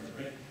somewhere,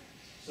 right?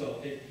 So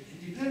it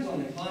depends on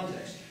the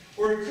context.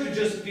 Or it could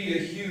just be a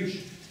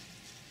huge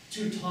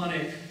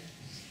Teutonic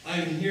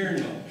I'm here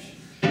note.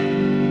 That's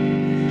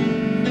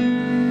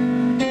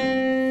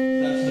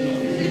the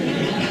note.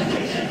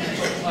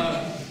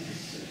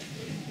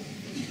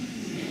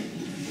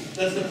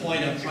 That's the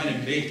point I'm trying to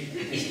make.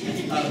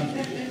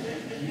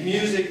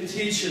 Music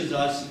teaches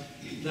us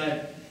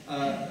that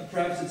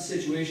perhaps it's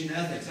situation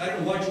ethics. I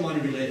don't know what you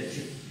want to relate it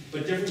to,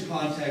 but different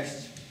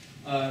contexts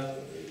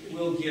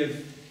will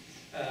give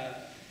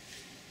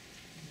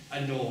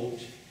a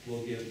note,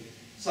 will give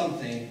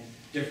something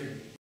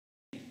different.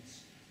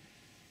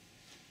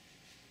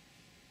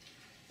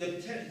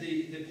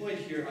 The point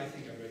here, I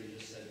think I already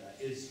just said that,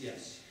 is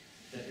yes,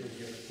 that it will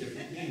give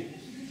different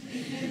meanings.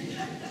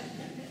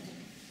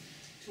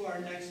 To our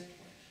next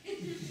point.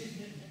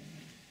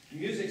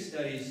 Music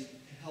studies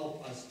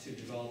help us to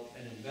develop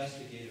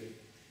investigative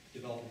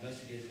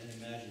and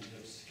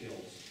imaginative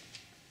skills.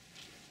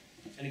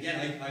 And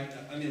again,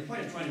 I mean, the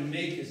point I'm trying to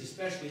make is,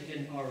 especially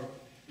in our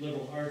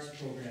liberal arts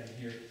program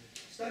here,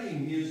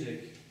 studying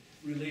music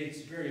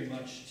relates very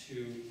much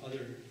to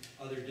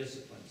other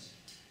disciplines.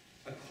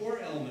 A core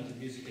element of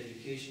music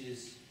education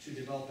is to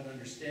develop an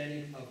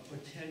understanding of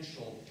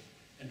potential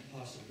and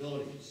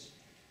possibilities.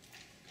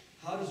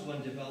 How does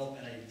one develop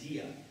an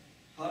idea?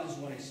 How does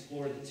one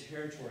explore the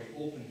territory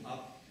opened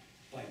up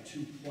by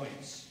 2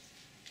 points?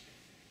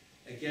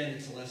 Again,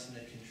 it's a lesson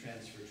that can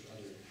transfer to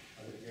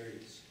other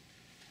areas.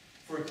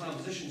 For a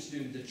composition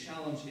student, the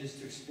challenge is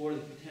to explore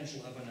the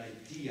potential of an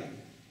idea.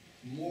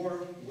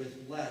 More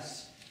with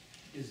less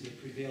is the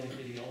prevailing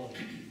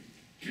ideology.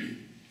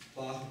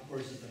 Bach, of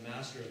course, is the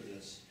master of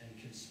this and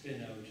can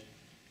spin out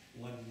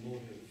one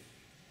motive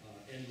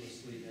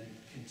endlessly and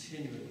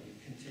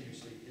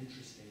continuously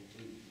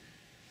interestingly.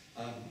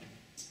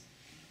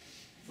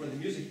 For the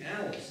music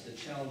analyst, the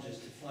challenge is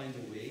to find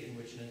a way in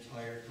which an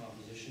entire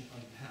composition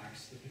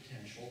unpacks the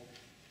potential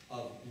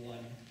of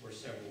one or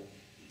several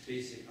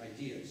basic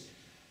ideas.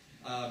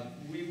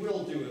 We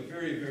will do a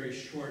very, very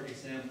short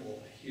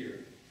example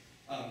here.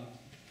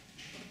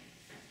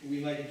 We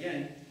might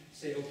again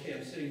say, okay,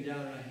 I'm sitting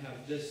down and I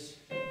have this,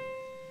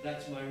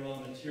 that's my raw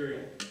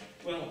material.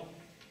 Well,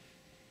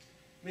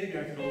 maybe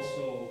I could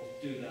also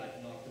do that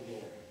in octave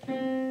lower.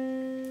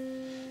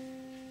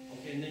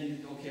 Okay, and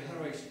then, okay, how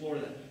do I explore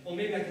that? Well,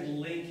 maybe I could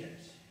link it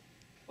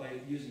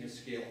by using a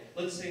scale.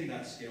 Let's sing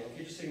that scale.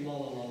 Okay, just sing la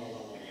la la la la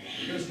la.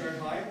 You're going to start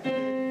high?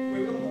 Here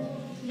we go.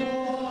 La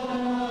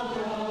la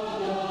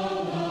la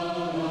la.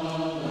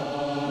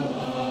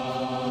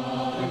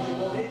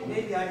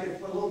 Maybe I could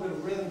put a little bit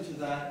of rhythm to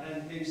that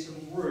and maybe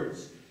some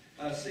words.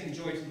 Sing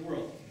Joy to the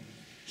World.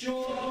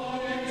 Joy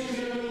to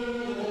the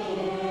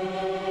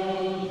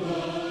world, the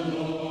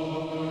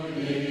Lord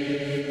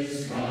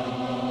is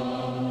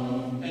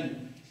come.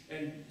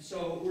 And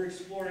so we're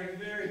exploring a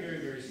very, very,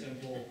 very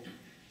simple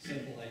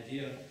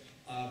idea.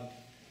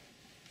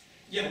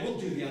 Yeah, we'll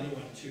do the other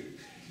one too.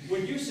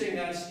 When you sing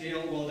that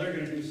scale, well, they're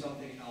going to do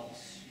something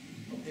else.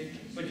 Okay?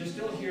 But you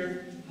still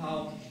hear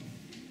how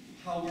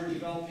how we're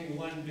developing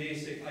one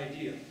basic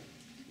idea.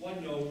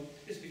 One note,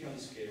 it's become a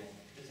scale.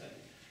 It's that.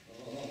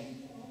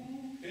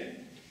 Okay?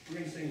 We're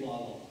going to sing la la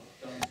la.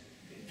 Done.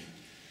 Okay.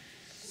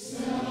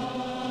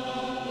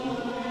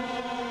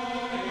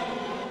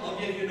 I'll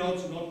give you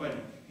notes note by note.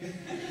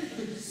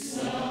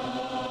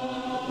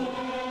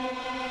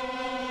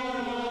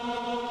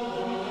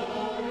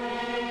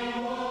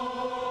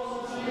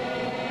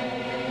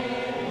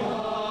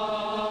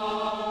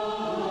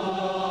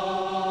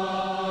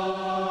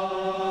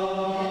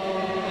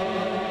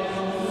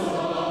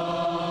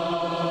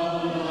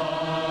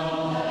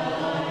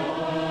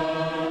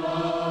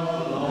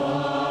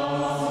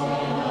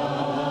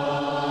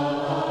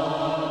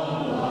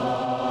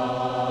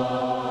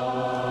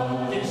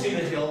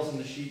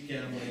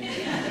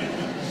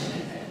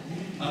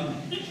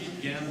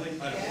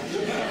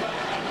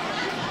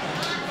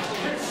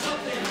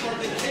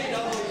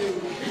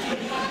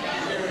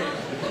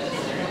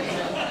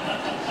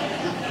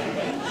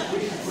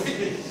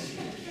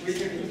 We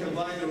can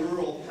combine the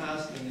rural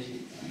past and the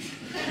years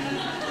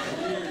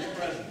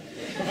present.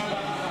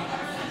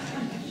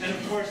 And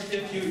of course,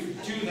 if you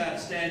do that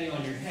standing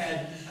on your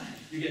head,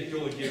 you get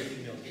do a deer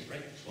familiar,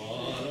 right?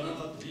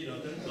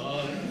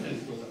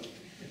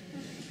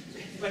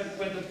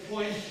 But the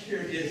point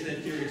here is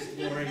that you're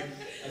exploring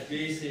a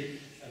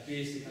basic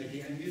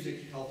idea, and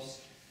music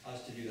helps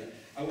us to do that.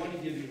 I want to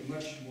give you a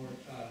much more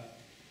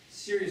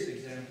serious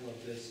example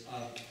of this.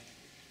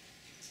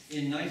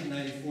 In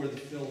 1994, the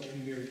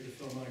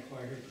Philharmonic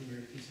Choir here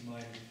premiered a piece of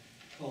mine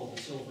called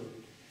The Silver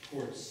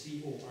Chord,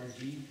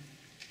 C-O-R-D,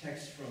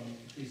 text from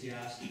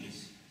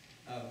Ecclesiastes.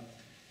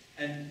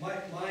 And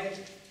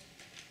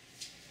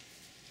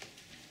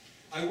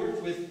I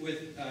worked with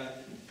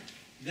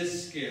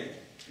this scale.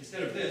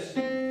 Instead of this, I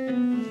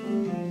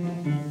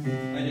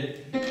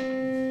did.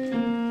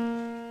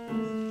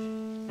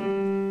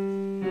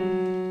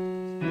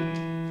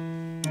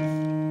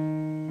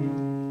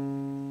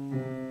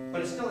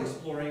 But it's still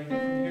exploring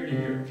from here to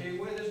here. Okay,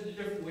 well, there's a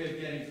different way of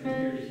getting from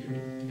here to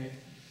here. Okay,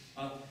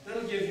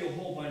 that'll give you a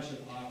whole bunch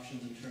of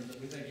options in terms of,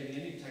 without getting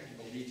any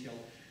technical detail.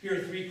 Here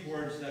are 3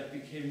 chords that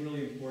became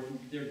really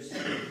important. They're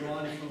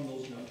drawn from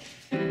those notes.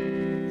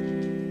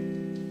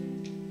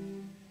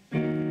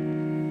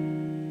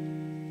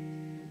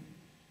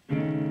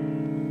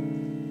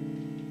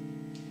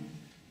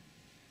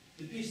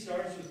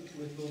 Starts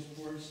with those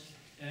chords,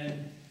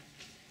 and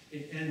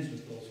it ends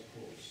with those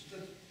chords.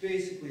 That's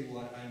basically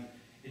what I'm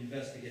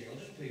investigating. I'll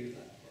just play you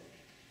that part.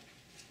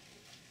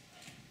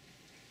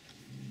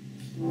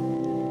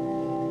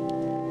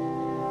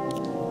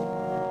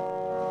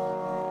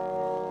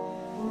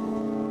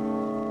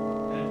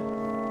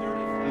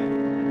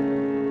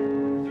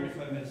 And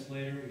 35 minutes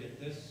later, we get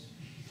this.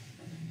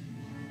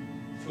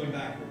 It's going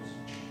backwards.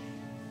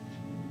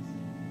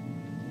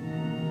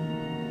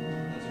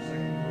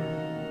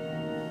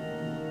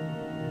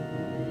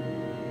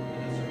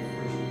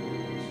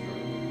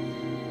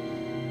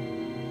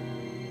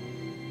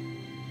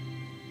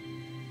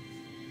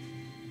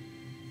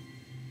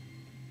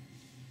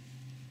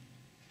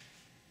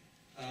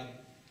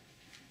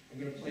 I'm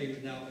going to play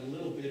now a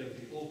little bit of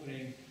the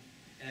opening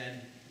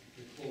and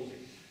the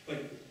closing.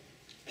 But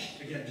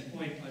again, the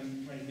point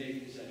I'm trying to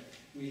make is that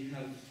we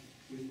have,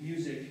 with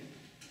music,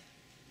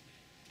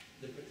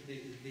 a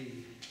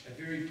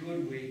very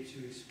good way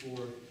to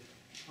explore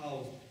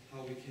how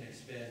we can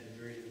expand a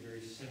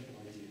very simple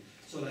idea.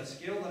 So that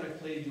scale that I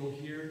played, you'll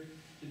hear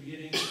at the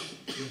beginning,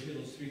 you'll hear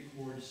those 3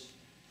 chords,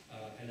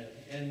 and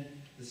at the end,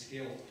 the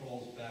scale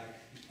crawls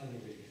back the other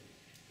way.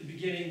 The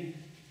beginning,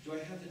 do I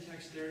have the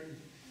text there?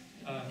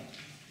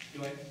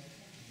 Do I?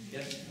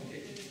 Yes?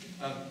 Okay.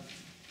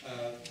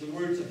 The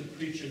words of the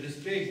preacher, this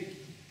big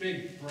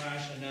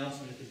brash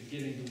announcement at the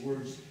beginning, the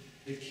words,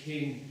 the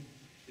king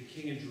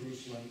in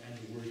Jerusalem, and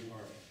the words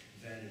are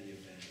vanity of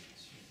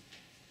vanities.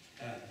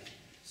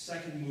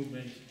 Second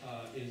movement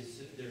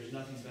is there's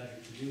nothing better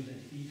to do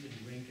than eat and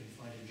drink and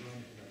find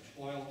enjoyment in our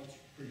toil. It's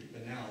pretty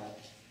banal.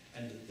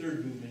 And the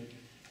third movement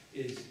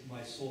is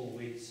my soul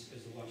waits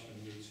as the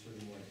watchman waits for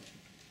the morning.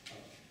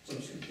 So I'm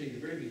just going to take the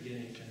very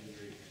beginning and the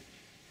very end.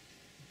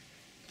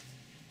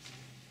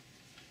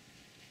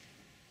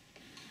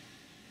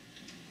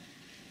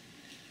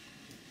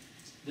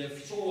 The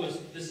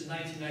soloist, this is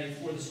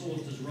 1994, the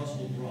soloist is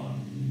Russell Braun.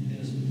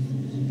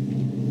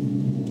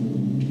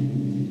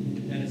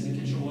 And it's the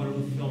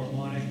Kitchener-Waterloo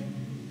Philharmonic,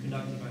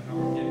 conducted by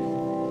Howard Dick.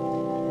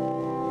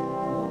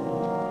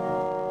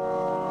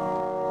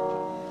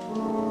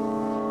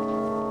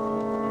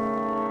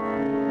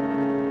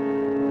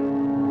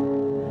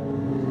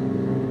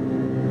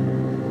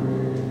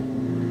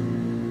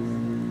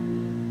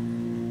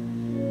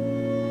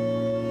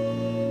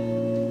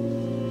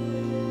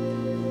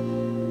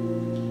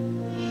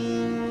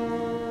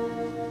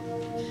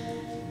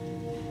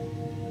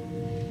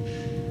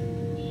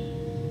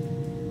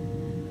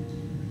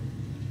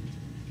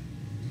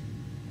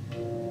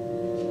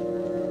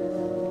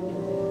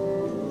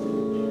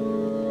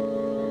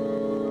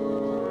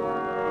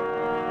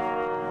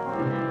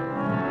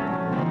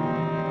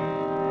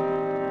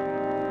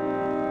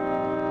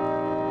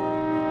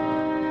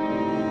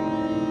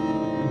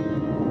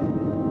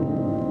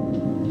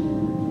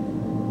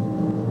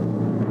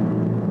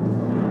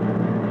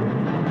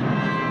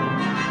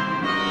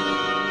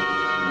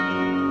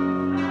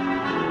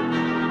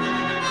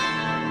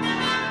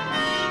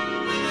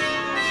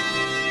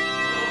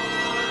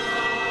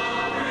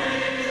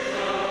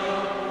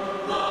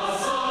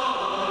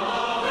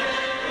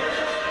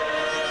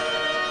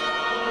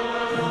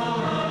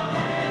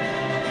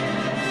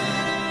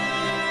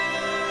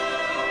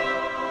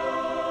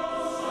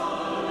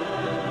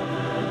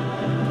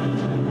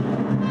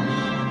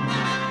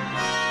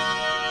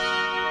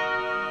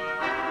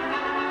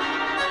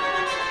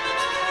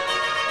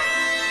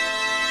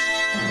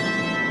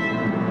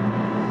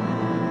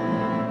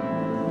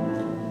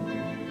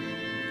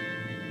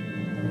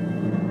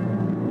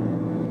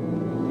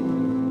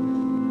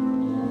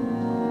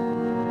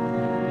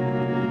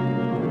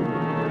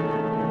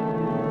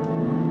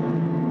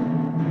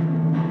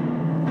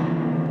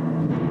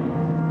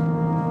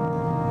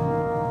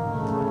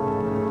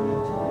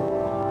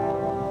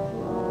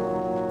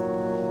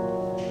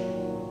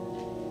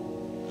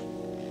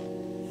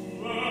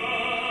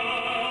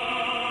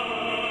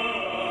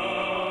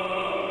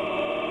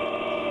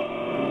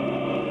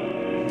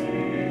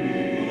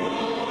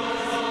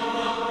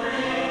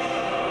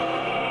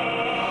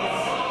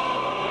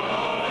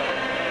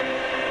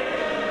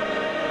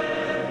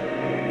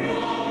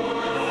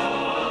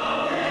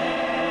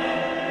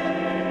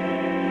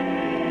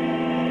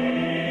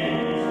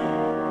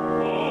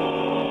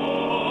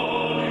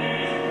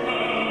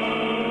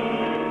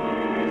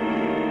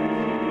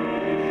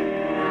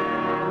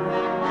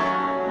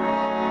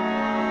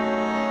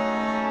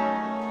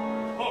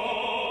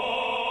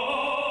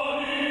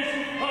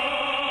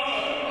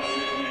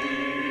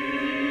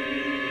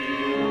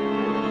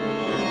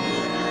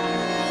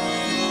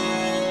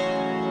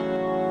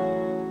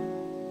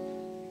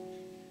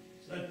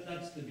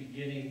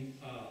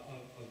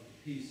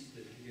 piece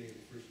at the beginning of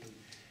the first one,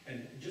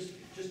 and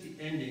just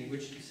the ending,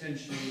 which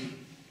essentially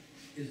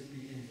is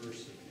the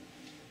inverse of it.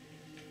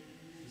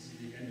 This is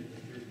the end of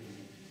the third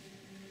movement.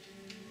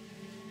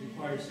 The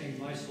choir is saying,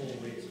 "My soul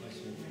waits, my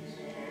soul waits."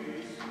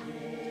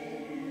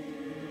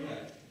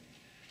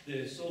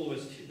 The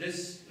soloist,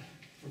 this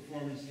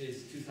performance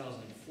is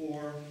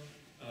 2004.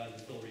 The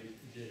Phil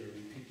did a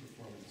repeat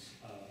performance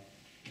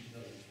in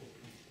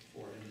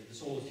 2004. And the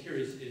soloist here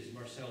is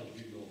Marcel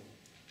Hugo.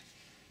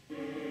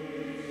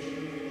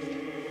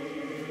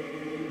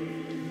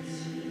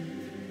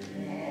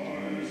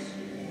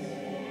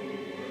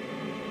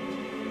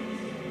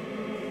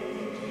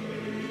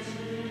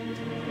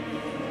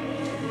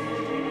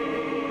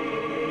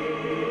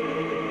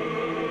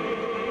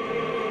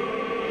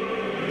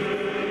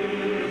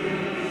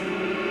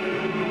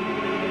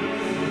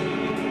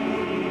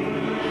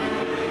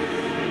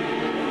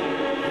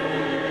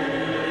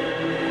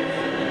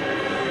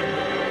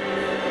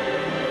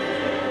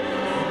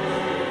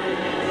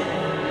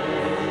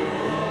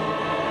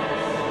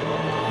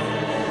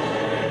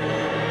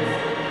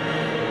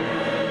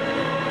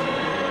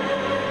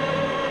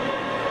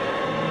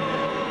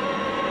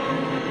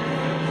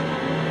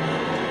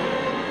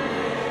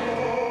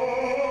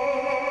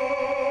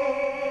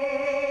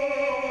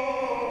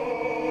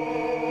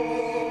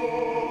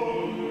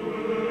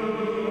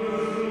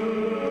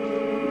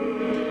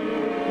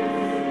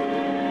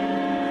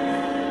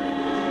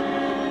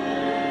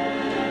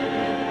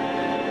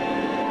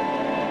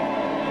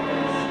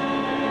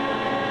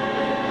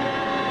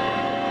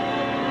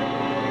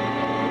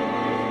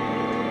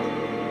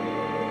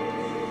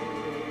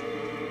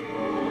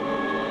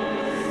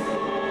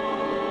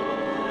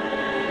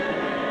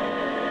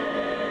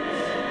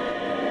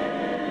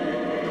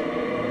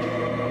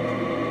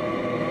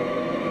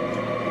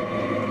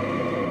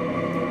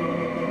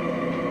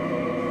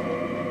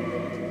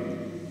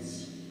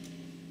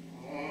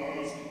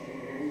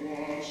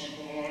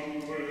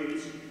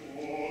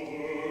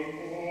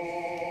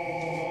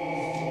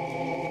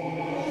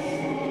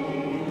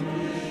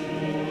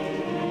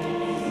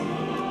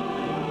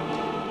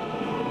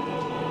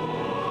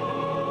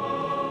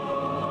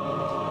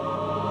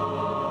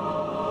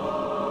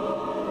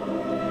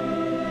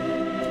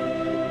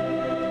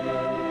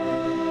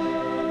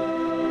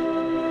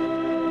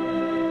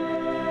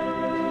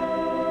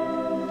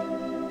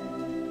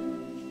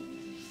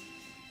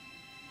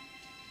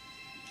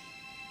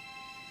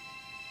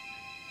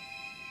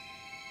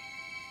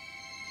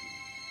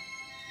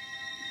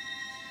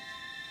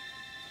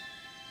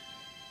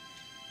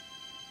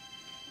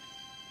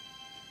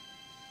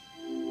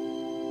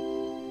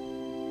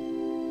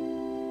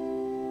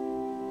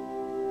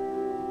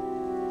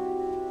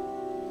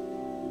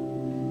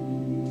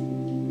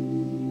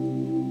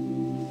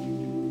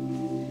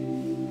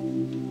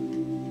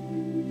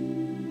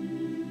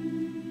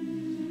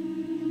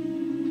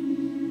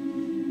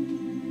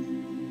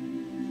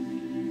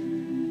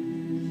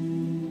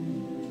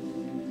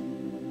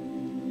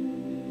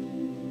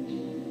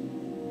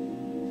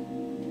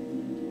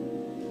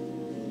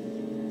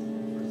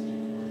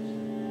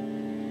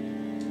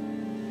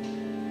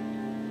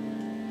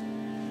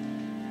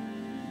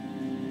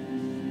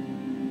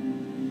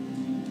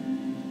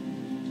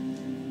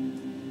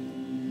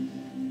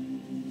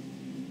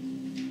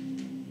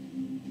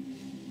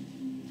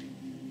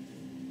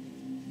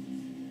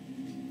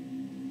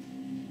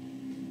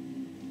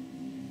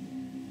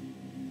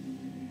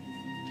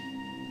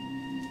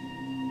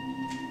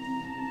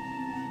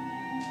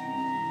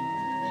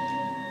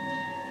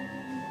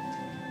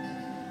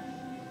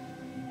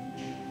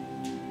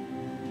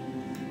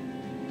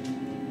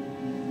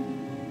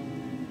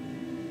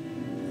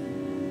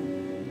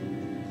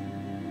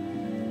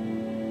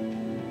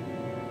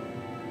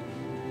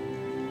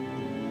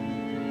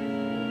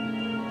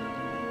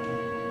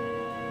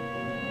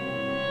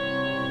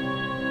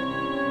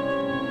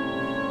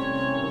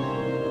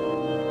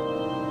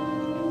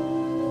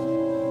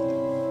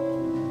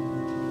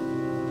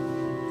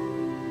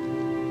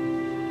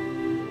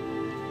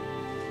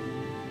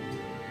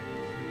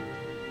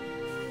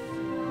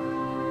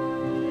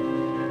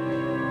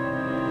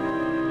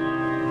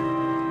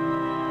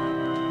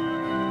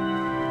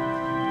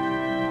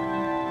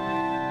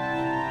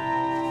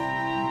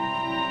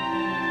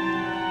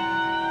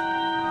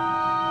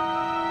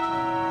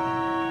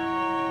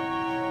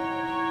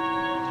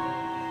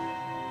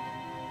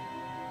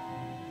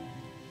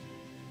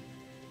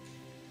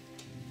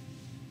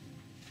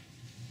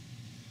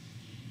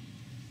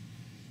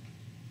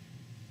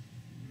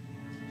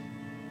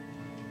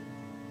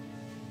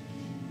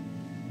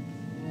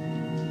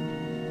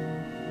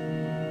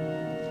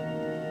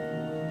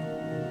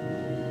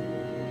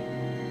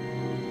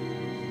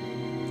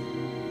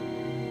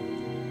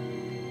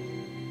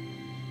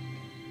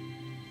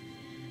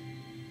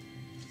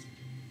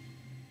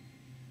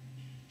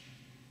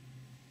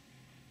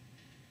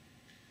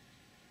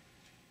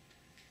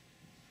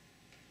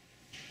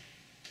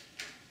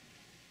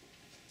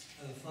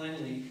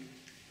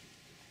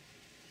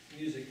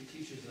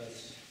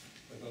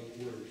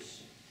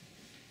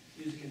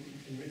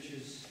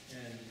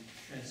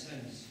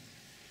 transcends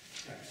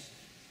text.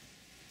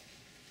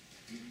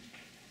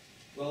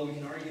 Well, we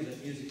can argue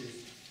that music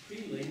is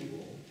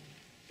pre-lingual,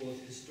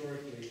 both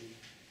historically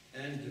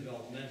and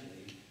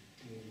developmentally.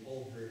 We've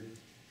all heard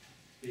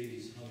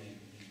babies humming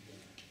and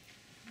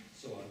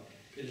so on.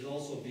 It is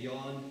also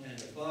beyond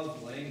and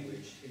above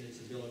language in its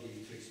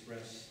ability to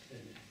express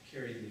and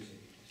carry music.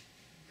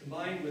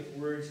 Combined with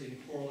words in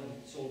choral and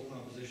solo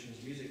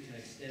compositions, music can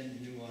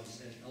extend,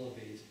 nuance, and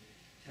elevate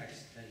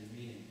text and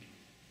meaning.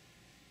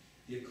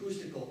 The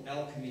acoustical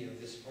alchemy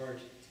of this art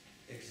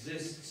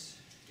exists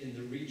in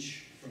the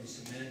reach from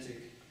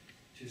semantic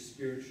to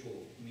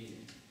spiritual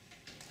meaning,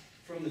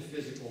 from the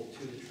physical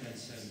to the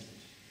transcendent.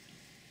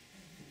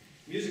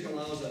 Music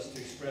allows us to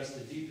express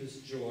the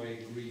deepest joy,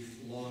 grief,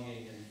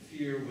 longing, and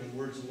fear when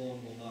words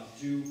alone will not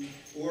do,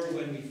 or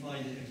when we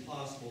find it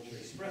impossible to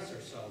express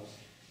ourselves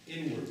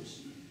in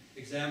words.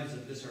 Examples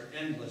of this are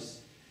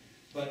endless,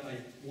 but I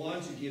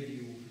want to give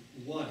you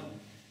one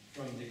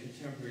from the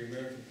contemporary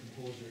American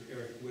composer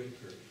Eric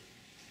Whitacre.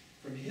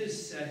 From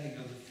his setting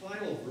of the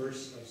final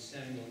verse of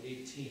Samuel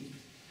 18,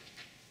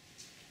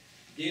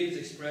 David's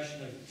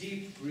expression of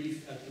deep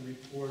grief at the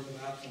report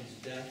of Absalom's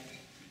death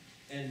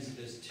ends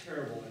this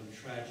terrible and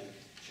tragic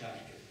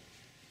chapter.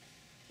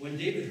 When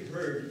David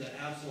heard that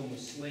Absalom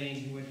was slain,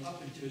 he went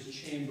up into his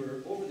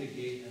chamber over the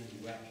gate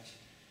and wept.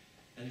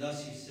 And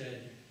thus he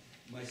said,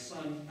 "My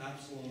son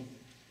Absalom,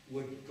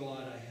 would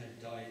God I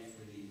had died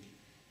for thee."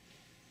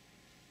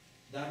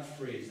 That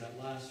phrase, that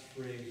last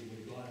phrase,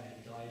 "would God I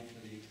had died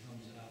for thee,"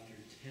 comes after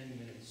 10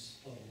 minutes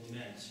of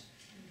lament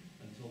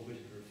until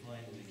Whitacre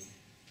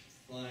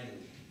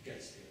finally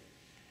gets there.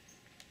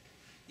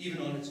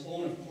 Even on its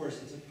own, of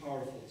course, it's a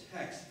powerful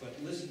text,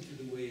 but listen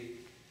to the way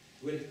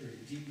Whitacre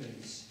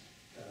deepens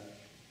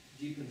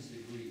the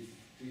grief.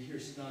 We hear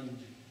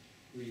stunned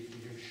grief, we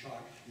hear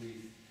shocked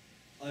grief,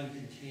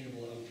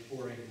 uncontainable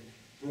outpouring,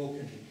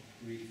 broken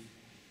grief.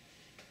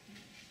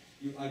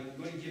 I'm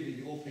going to give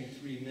you the opening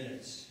 3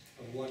 minutes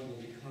of what will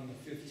become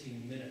a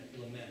 15-minute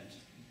lament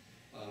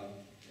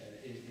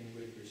in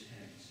Whitaker's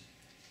hands.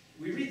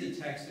 We read the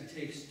text, it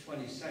takes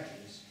 20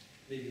 seconds,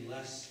 maybe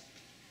less.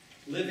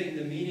 Living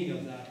the meaning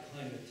of that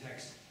kind of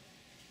text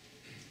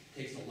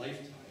takes a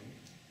lifetime.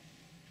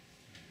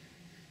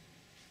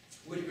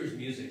 Whitaker's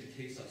music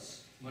takes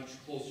us much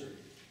closer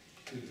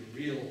to the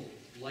real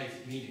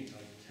life meaning of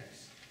the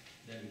text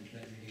than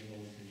reading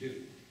alone can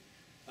do.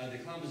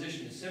 The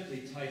composition is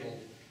simply titled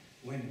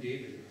 "When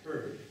David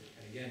Heard,"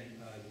 and again,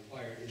 the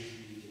choir is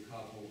the Da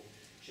Capo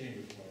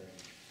chamber choir.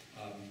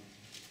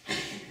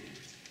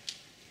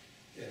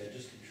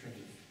 Just in terms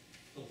of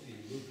filthy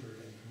lucre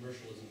and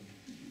commercialism,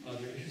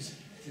 there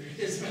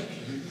is a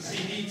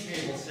CD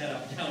table set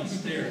up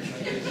downstairs.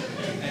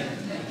 And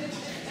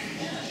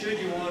should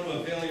you want to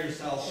avail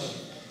yourself of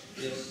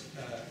this,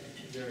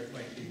 there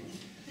might be one.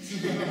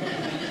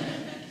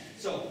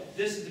 So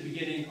this is the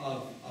beginning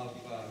of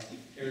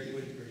Eric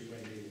Whitaker's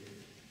 "When David Heard."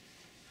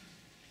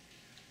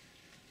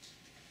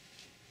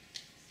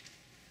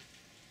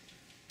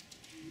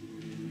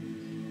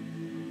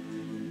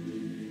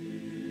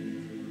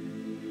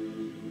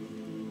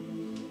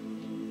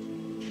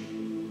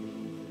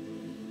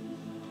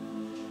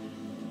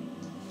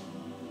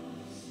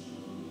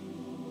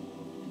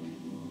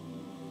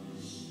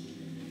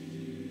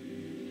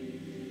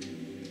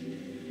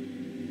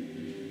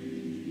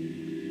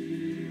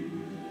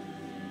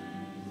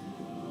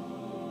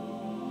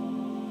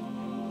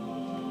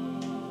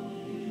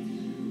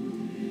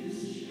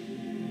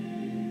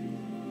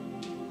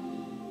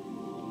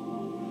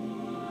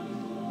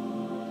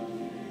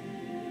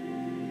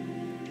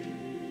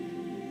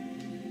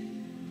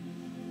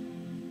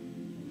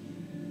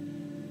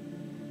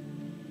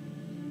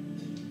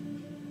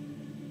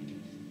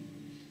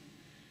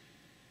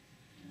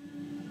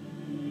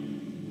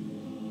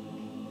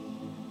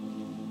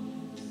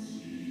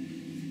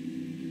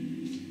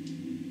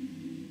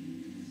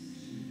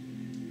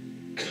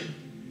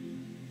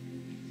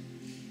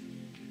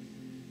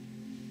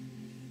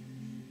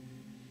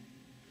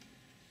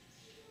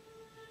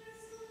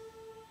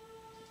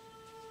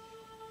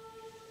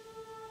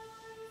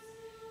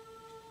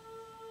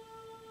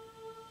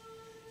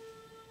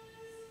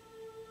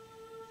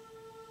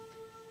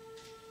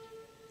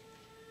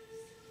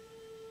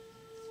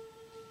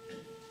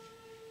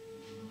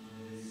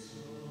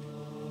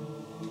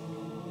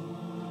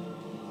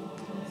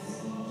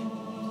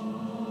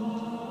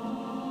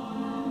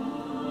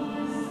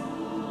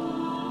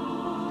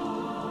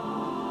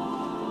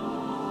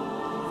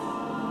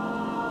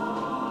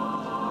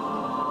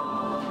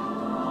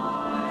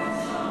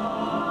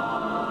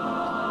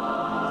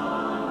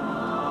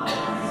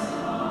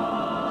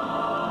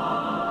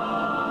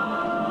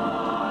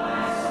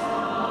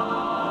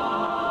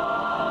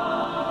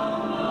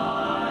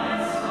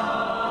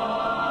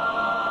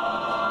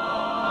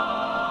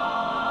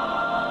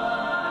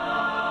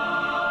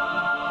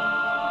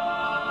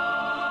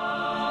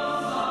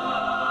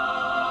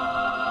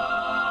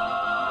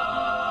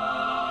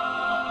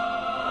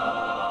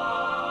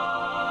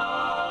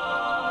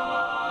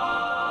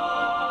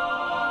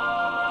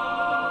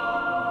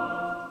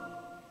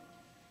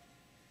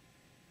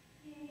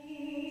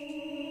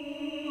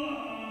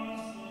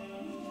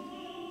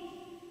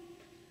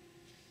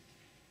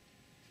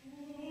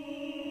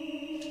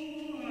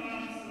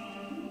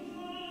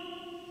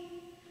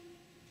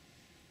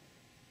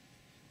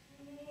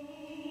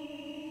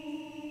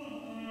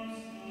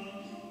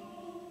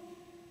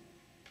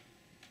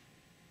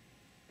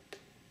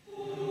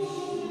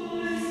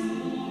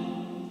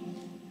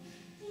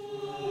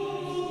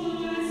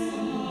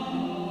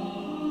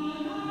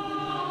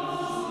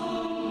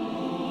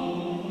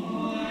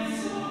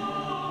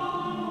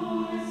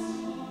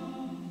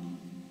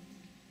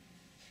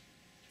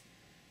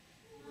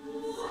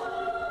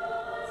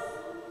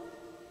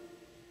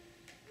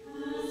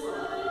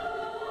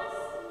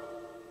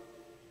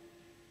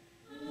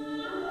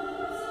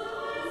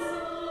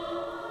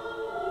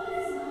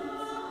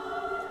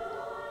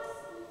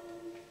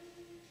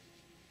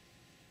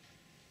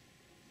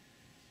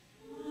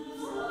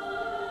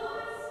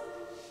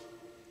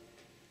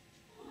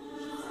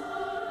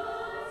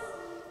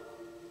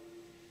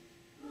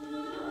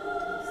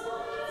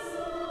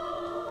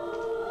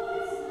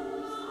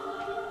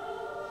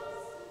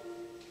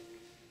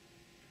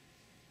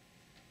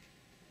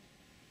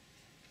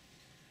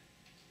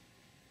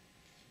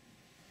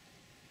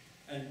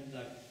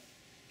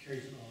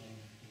 carries on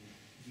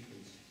and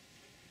deepens.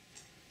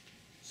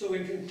 So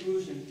in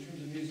conclusion, in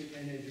terms of music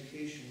and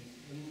education,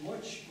 the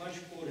much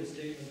quoted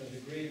statement of the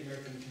great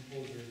American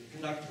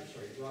conductor,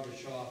 Robert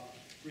Shaw,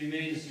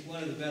 remains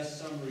one of the best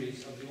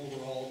summaries of the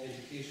overall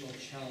educational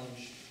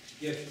challenge,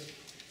 gift,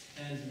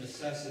 and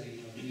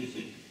necessity of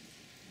music,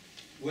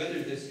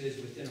 whether this is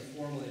within a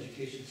formal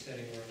education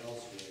setting or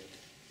elsewhere.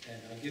 And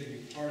I'll give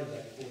you part of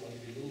that quote, I'll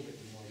give you a little bit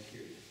more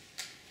here.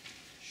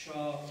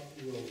 Shaw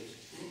wrote,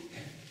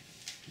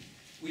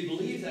 "We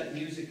believe that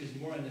music is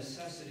more a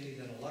necessity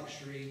than a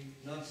luxury,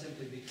 not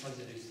simply because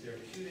it is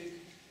therapeutic,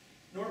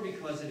 nor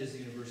because it is the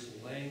universal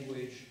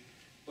language,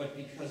 but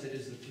because it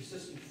is the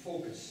persistent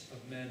focus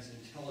of man's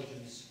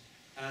intelligence,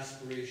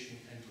 aspiration,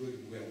 and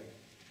goodwill.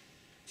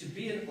 To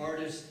be an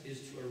artist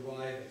is to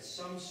arrive at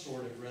some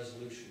sort of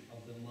resolution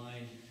of the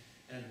mind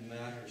and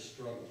matter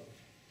struggle.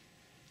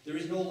 There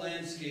is no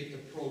landscaped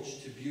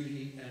approach to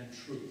beauty and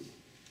truth.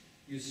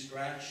 You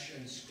scratch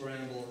and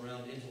scramble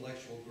around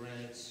intellectual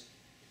granites.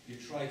 You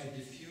try to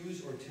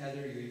diffuse or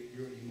tether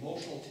your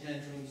emotional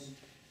tantrums.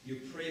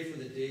 You pray for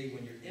the day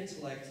when your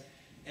intellect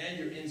and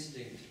your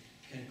instinct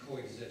can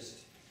coexist,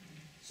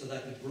 so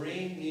that the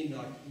brain need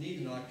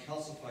not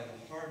calcify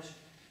the heart,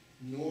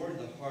 nor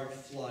the heart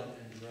flood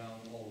and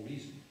drown all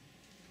reason.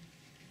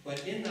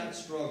 But in that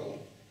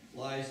struggle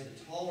lies the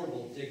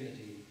tolerable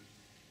dignity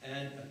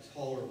and a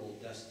tolerable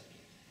destiny.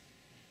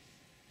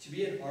 To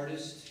be an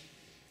artist,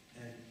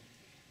 and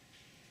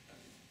I'm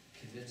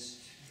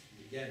convinced,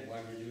 again,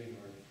 why we're doing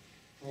our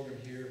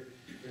program here,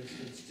 for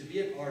instance, to be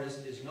an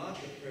artist is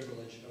not the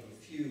privilege of a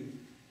few,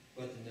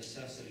 but the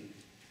necessity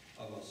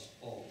of us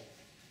all.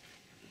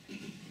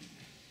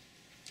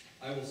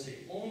 I will say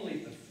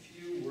only a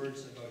few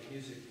words about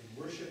music and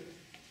worship.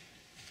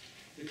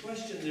 The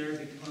question there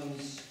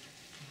becomes,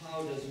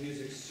 how does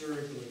music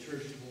serve the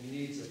liturgical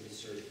needs of the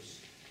service?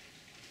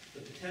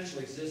 The potential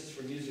exists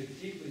for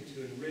music deeply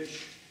to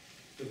enrich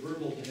the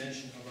verbal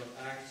dimension of our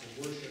acts of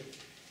worship,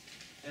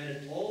 and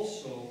it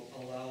also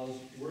allows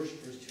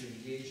worshipers to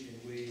engage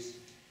in ways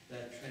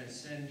that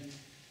transcend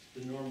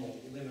the normal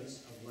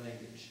limits of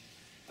language.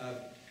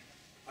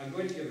 I'm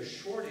going to give a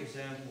short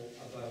example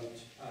about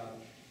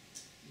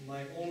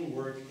my own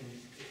work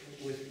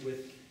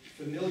with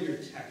familiar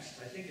texts.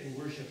 I think in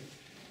worship,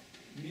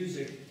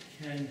 music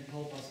can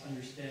help us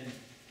understand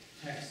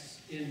texts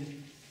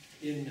in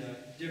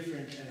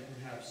different and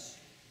perhaps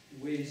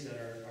ways that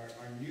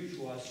are new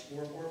to us,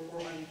 or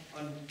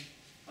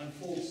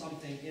unfold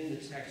something in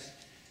the text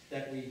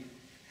that we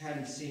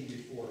hadn't seen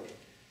before.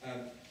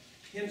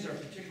 Hymns are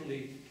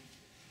particularly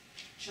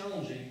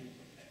challenging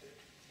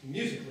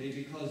musically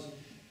because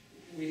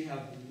we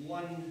have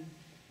one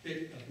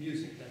bit of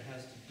music that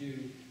has to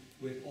do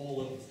with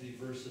all of the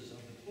verses of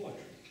the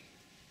poetry.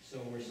 So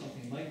where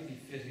something might be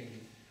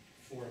fitting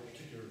for a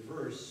particular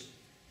verse,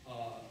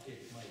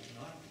 it might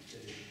not be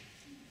fitting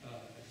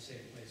at the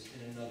same place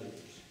in another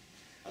verse.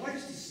 I'd like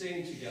us to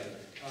sing together,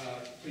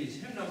 please,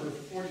 hymn number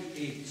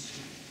 48.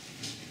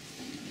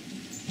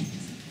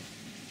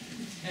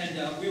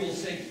 And we will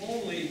sing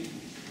only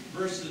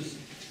verses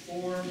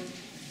 4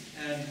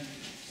 and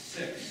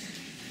 6.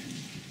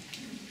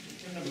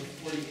 Hymn number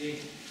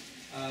 48.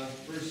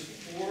 Verse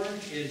 4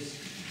 is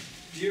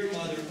Dear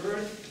Mother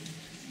Earth,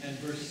 and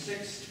verse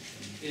 6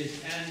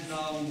 is And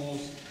Thou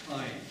Most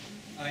Kind.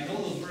 I know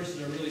those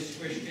verses are really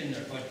squished in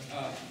there, but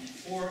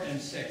 4 and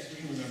 6, we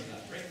can remember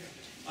that, right?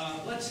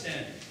 Let's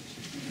stand.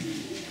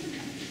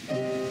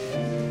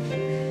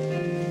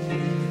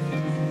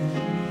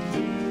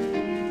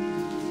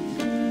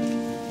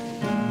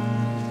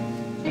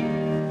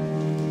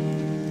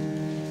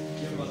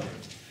 Dear Mother.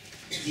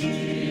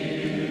 Hallelujah.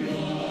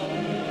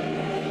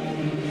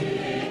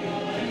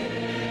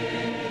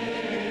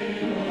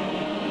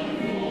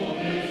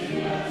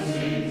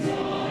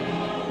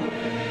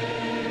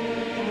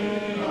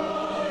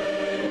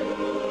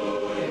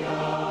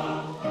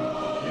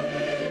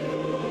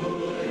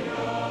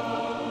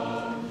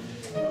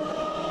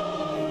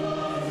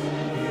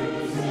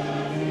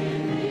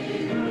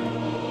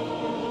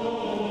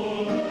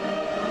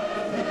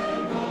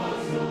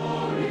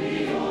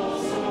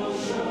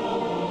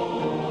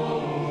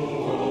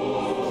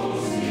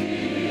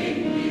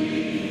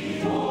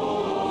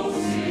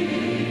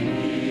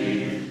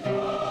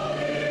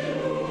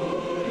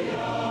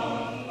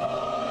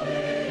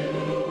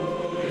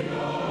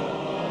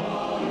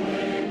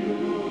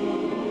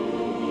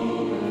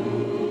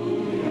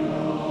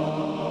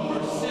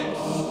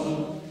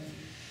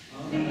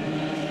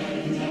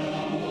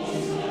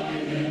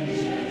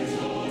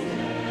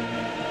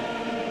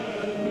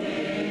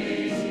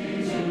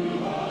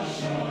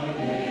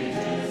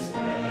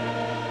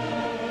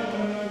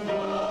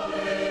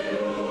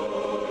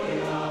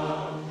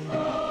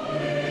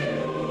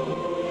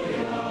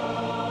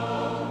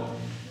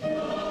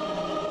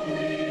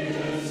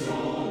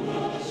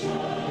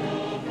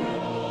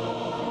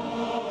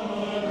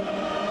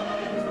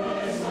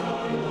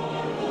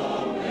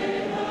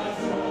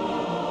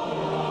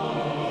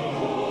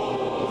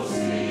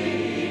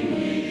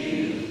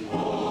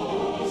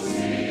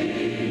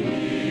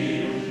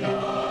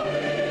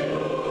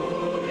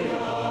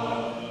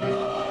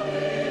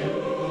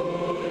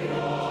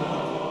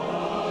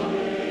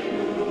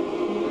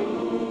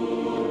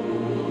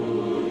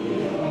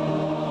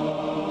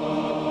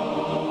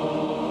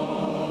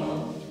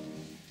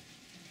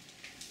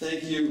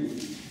 Thank you.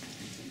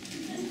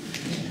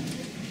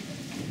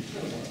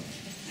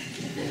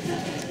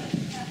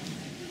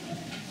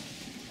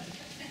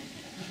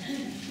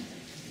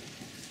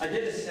 I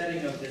did a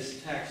setting of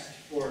this text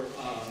for,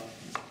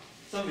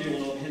 some of you will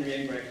know Henry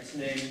Engrecht's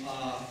name.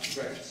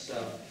 Engrecht's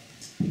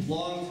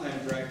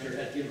longtime director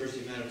at the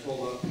University of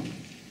Manitoba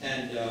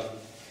and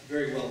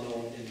very well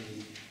known in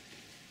the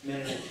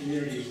Mennonite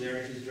communities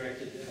there. He's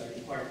directed a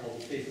choir called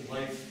the Faith and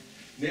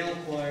Life male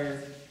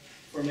choir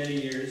for many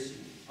years.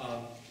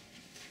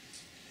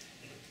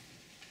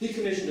 He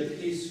commissioned a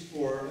piece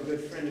for a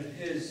good friend of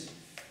his,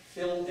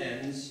 Phil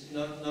Enns,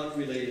 not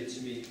related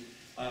to me.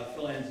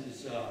 Phil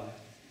Enns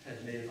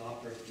has made an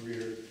opera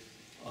career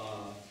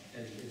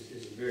and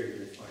is a very,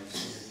 very fine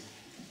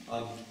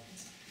singer.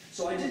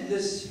 So I did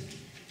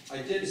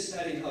a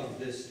setting of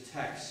this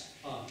text,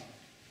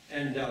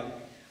 and I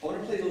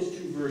want to play those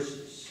two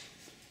verses.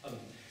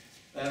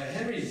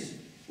 Henry's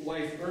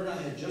wife, Erna,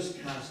 had just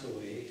passed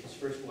away, his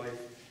first wife,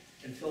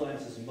 and Phil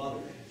Enns' mother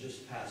had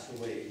just passed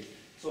away.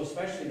 So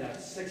especially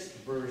that sixth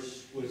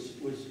verse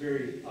was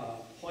very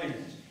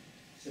poignant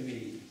to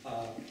me.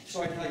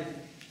 So I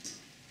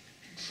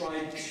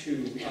tried to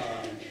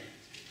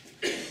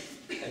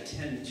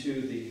attend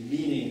to the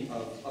meaning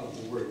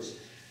of the words.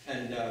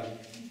 And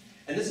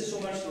this is so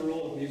much the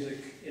role of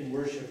music in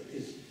worship,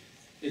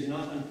 is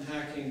not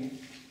unpacking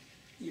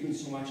even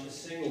so much a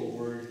single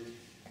word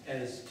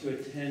as to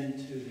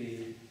attend to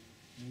the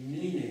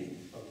meaning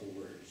of the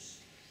words,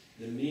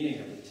 the meaning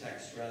of the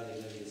text, rather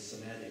than the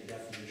semantic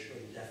definition or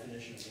the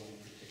definition of one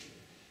particular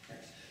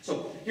text.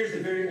 So here's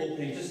the very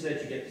opening, just so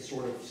that you get the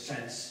sort of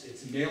sense.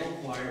 It's male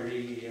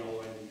choir-y,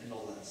 and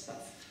all that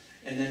stuff.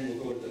 And then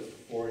we'll go to the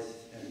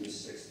fourth and the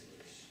sixth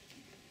verse.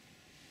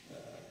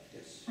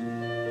 Yes.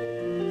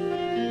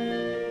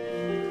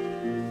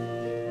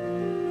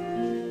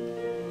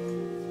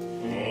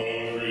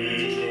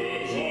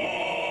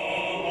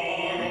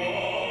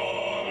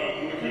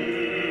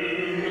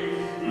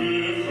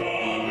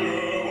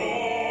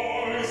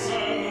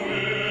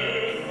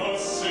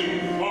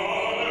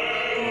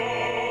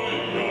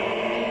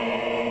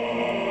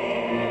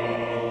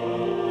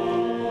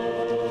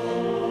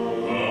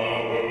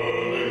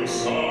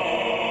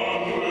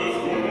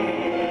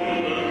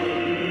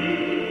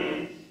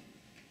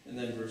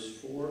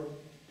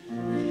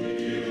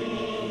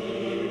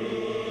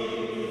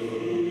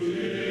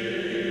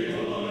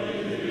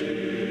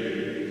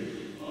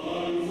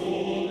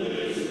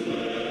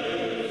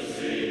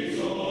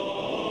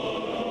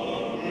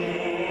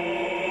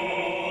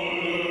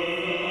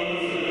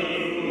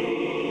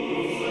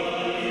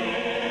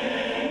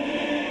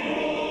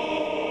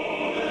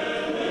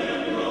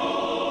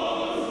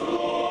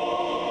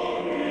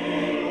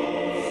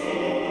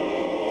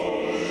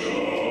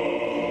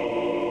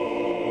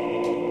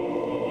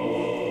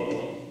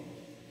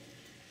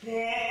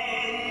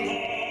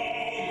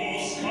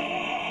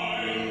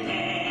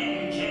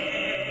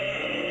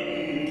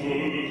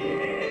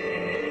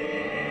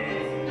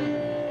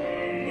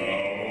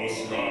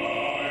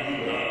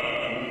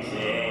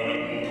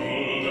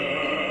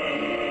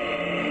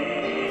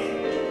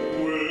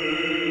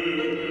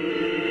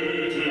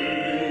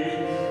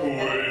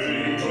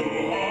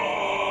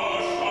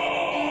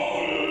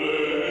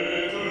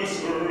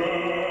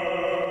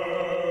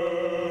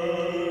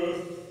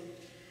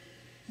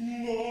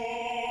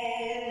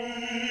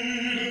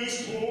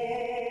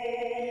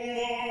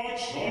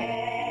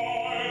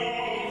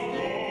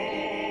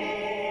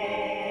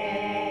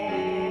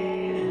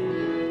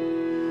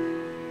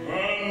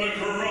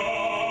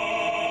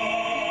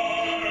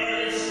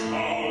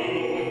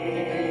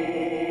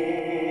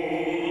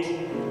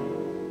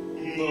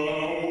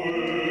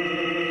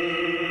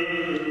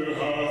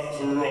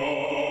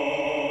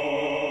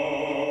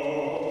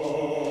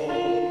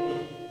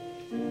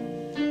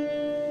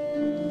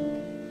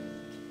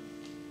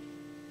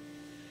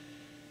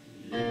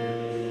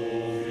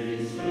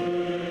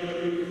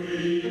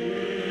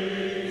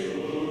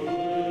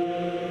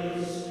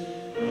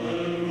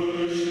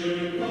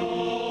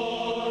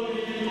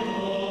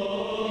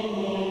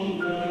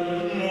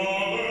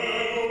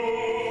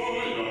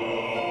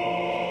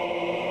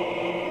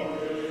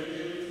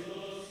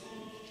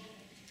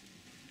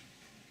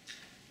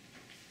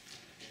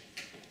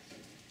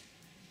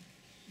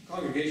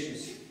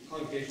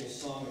 Congregational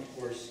song, of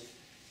course,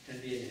 can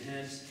be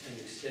enhanced and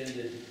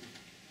extended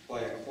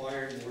by a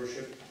choir in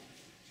worship,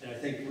 and I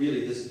think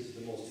really this is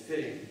the most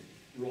fitting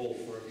role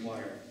for a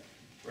choir,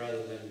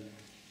 rather than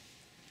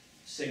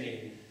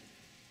singing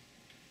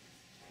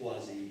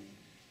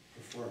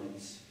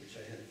quasi-performance, which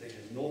I think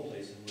has no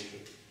place in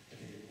worship. I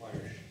think the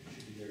choir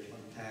should be there to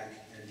unpack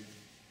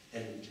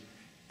and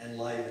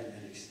enliven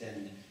and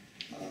extend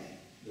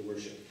the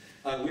worship.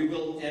 We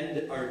will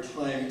end our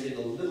time in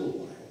a little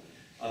while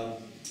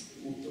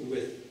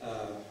with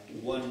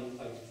one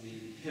of the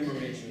hymn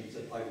arrangements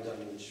that I've done,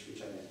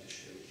 which I'd like to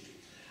share with you.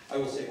 I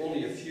will say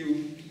only a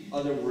few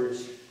other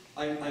words.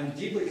 I'm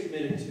deeply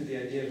committed to the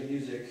idea of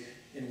music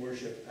in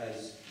worship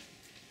as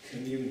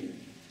communion.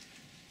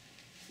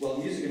 While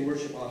music in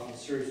worship often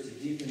serves to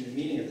deepen the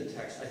meaning of the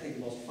text, I think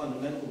the most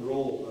fundamental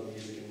role of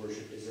music in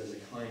worship is as a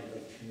kind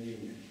of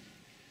communion.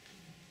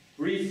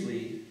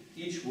 Briefly,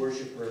 each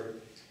worshiper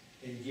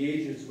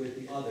engages with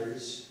the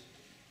others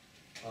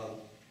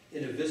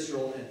in a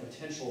visceral and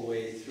potential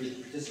way through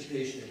the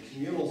participation in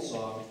communal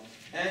song,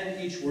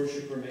 and each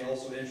worshiper may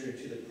also enter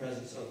into the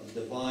presence of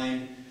the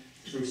divine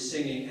through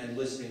singing and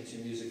listening to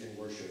music and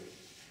worship.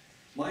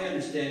 My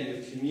understanding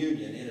of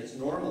communion in its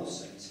normal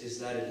sense is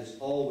that it is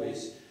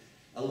always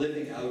a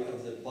living out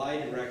of the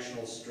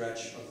bidirectional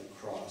stretch of the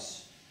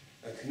cross,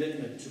 a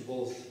commitment to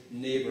both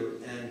neighbor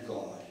and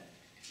God.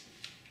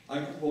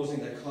 I'm proposing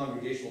that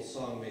congregational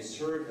song may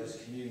serve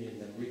as communion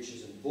that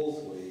reaches in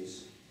both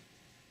ways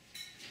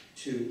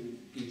to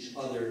each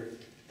other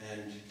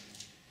and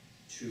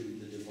to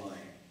the divine.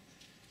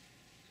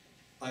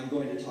 I'm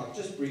going to talk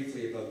just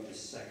briefly about the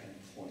second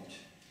point.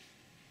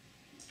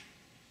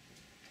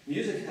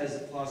 Music has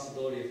the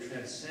possibility of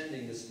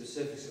transcending the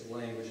specifics of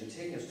language and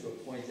taking us to a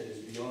point that is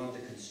beyond the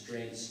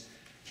constraints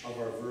of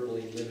our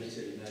verbally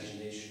limited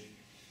imagination.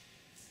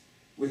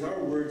 With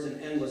our words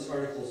and endless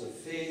articles of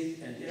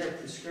faith and in our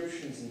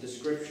prescriptions and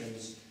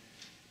descriptions,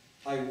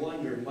 I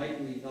wonder, might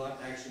we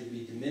not actually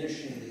be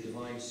diminishing the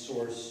divine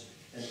source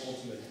and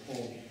ultimate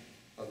home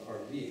of our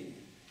being?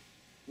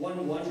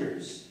 One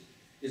wonders,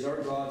 is our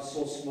God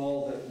so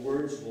small that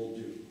words will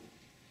do,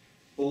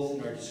 both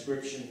in our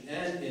description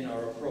and in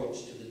our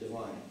approach to the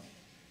divine?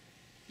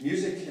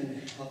 Music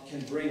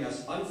can bring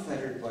us,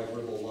 unfettered by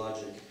verbal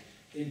logic,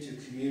 into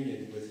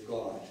communion with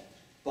God,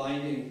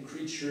 binding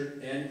creature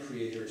and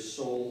creator,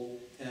 soul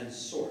and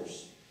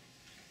source.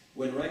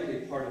 When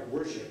rightly part of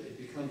worship, it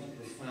becomes a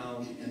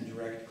profound and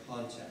direct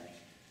contact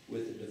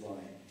with the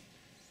divine.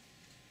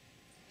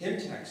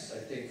 Hymn texts, I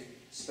think,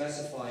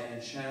 specify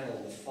and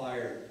channel the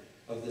fire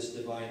of this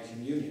divine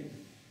communion,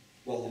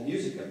 while the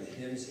music of the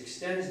hymns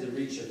extends the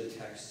reach of the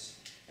texts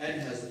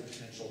and has the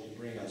potential to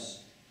bring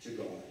us to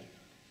God.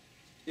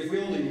 If we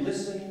only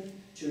listen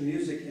to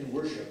music in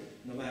worship,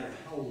 no matter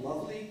how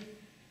lovely,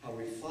 how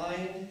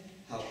refined,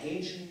 how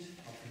ancient,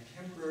 how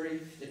contemporary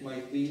it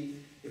might be,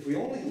 if we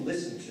only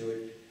listen to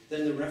it,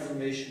 then the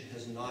Reformation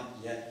has not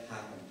yet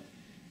happened,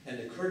 and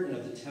the curtain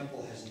of the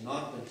temple has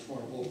not been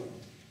torn open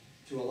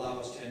to allow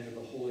us to enter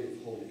the Holy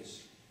of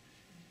Holies.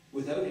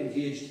 Without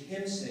engaged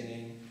hymn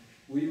singing,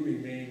 we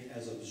remain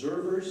as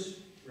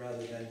observers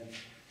rather than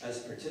as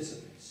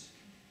participants.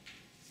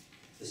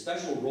 The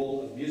special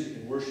role of music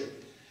in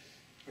worship,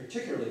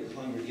 particularly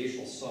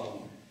congregational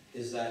song,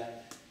 is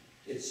that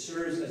it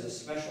serves as a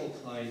special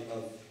kind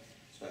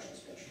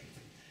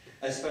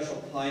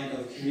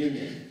of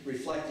communion,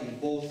 reflecting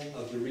both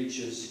of the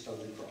reaches of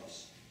the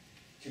cross,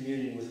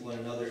 communion with one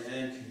another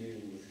and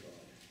communion with God.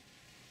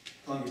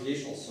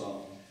 Congregational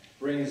song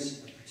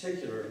brings a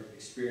particular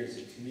experience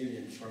of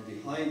communion from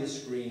behind the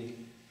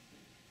screen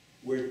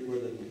where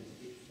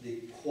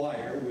the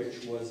choir,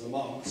 which was the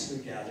monks who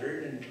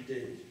gathered and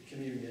did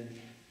communion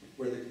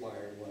where the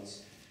choir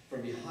was,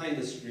 from behind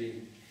the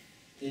screen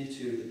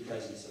into the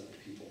presence of the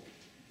people.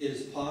 It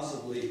is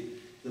possibly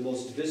the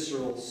most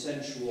visceral,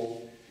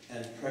 sensual,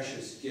 and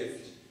precious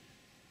gift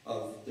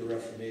of the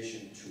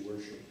Reformation to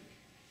worship.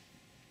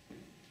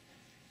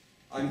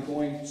 I'm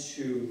going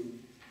to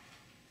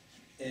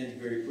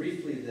end very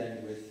briefly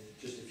then with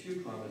just a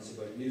few comments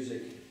about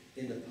music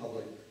in the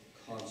public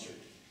concert,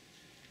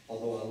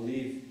 although I'll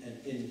leave an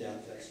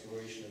in-depth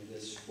exploration of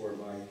this for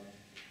my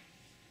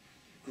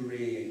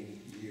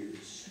graying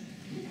years.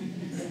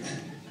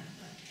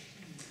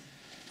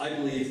 I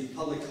believe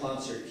public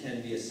concert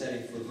can be a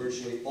setting for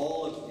virtually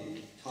all of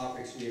the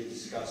topics we have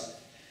discussed,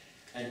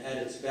 and at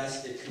its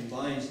best it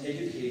combines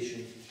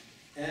education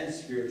and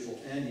spiritual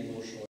and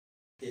emotional.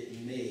 It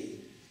may,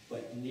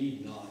 but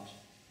need not,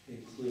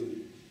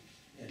 include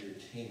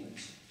entertainment.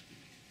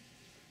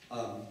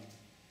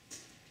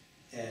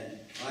 And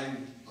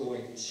I'm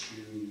going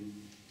to,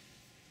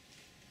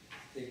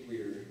 I think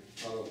we're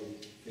probably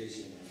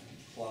facing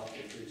a clock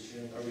pretty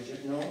soon. Are we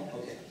just, no?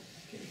 Okay.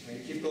 I'm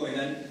going to keep going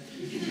then.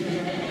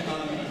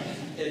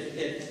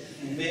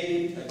 It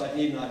may, but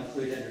need not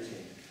include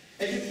entertainment.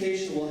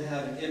 Education will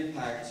have an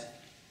impact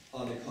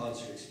on the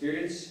concert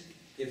experience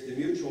if the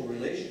mutual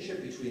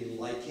relationship between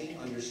liking,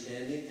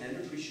 understanding, and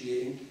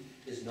appreciating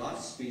is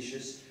not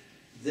specious.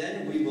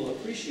 Then we will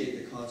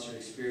appreciate the concert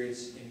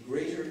experience in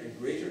greater and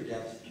greater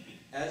depth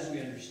as we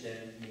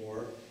understand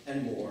more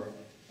and more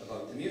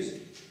about the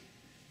music.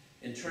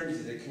 In terms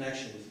of the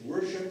connection with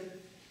worship,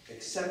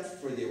 except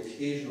for the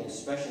occasional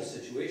special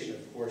situation,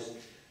 of course,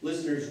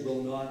 listeners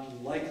will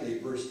not likely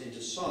burst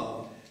into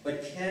song,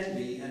 but can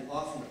be and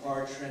often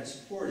are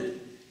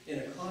transported in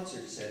a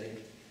concert setting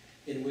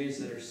in ways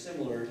that are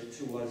similar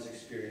to what is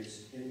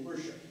experienced in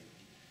worship.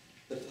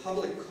 The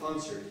public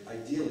concert,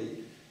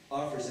 ideally,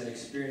 offers an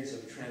experience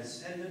of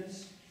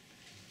transcendence,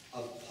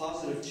 of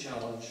positive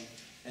challenge,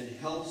 and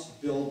helps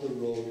build the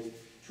road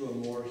to a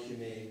more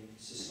humane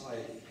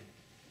society.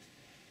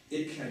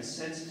 It can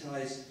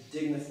sensitize,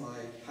 dignify,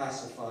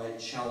 pacify,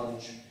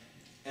 challenge,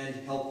 and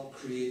help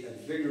create a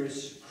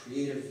vigorous,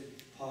 creative,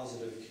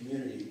 positive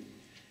community.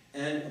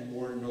 and a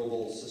more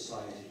noble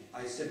society.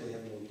 I simply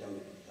have no doubt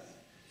about that.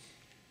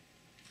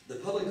 The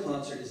public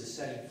concert is a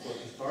setting for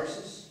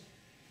catharsis,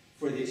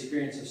 for the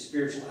experience of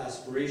spiritual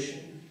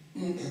aspiration,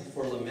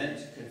 for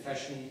lament,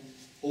 confession,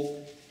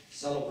 hope,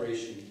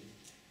 celebration.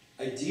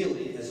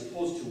 Ideally, as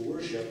opposed to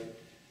worship,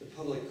 the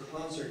public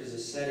concert is a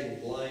setting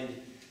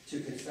blind to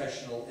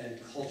confessional and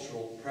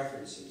cultural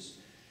preferences,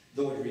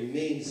 though it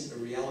remains a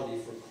reality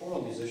for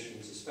choral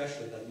musicians,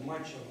 especially, that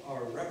much of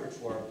our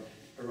repertoire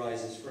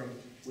arises from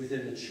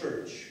within the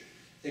church.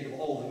 Think of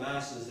all the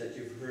masses that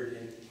you've heard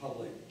in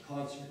public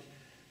concert,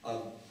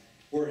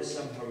 or is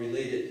somehow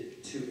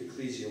related to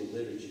ecclesial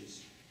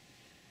liturgies.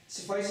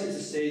 Suffice it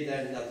to say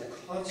then that the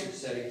concert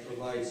setting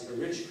provides a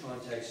rich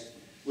context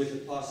with the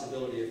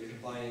possibility of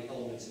combining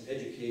elements of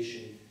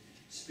education,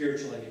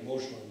 spiritual and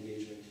emotional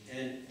engagement,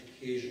 and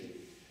occasionally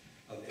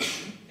of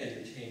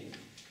entertainment.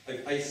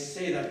 I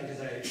say that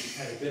because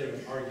I had a bit of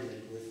an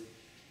argument with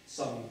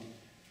some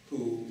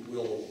who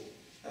will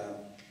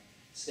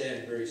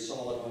stand very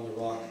solid on the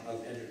rock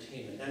of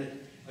entertainment. And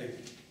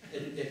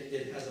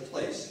it has a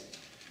place,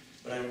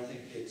 but I don't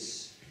think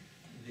it's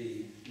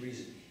the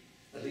reason,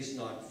 at least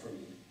not for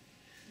me.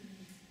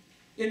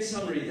 In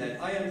summary then,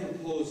 I am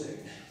proposing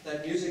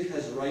that music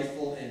has a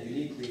rightful and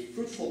uniquely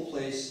fruitful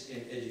place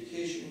in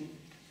education.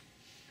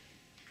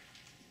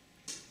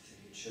 I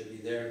think it should be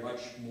there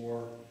much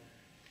more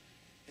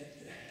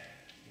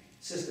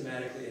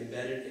systematically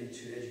embedded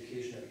into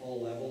education at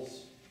all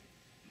levels.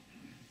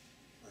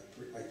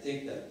 I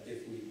think that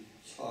if we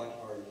taught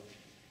our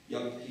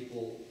young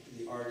people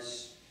the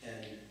arts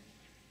and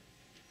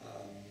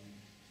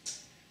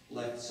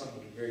left some of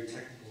the very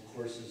technical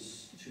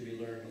courses to be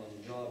learned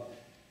on the job,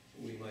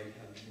 we might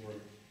have more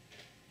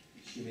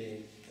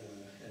humane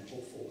and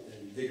hopeful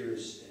and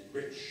vigorous and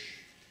rich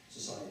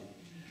society.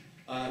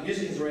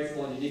 Music has a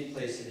rightful and unique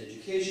place in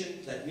education.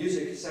 That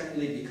music,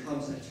 secondly,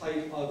 becomes a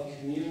type of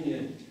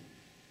communion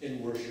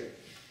in worship.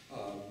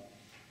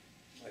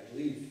 I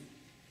believe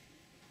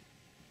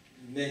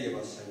many of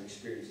us have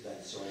experienced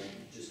that, so I'm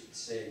just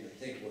saying,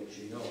 I think, what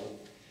you know.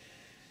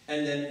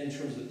 And then in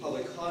terms of the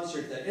public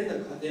concert, that in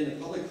the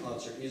public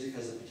concert, music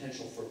has the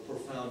potential for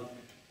profound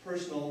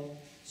personal,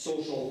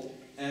 social,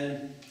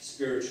 and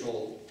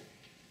spiritual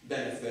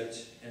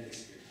benefit and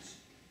experience.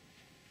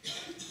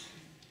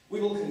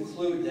 We will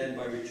conclude then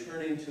by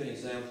returning to an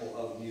example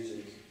of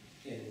music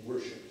in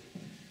worship.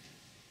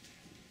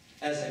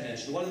 As I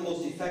mentioned, one of the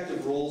most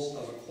effective roles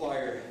of a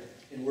choir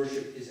in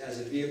worship is as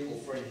a vehicle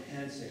for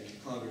enhancing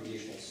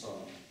congregational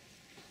song.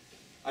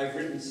 I've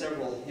written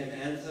several hymn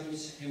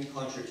anthems, hymn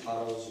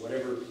concertatos,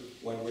 whatever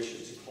one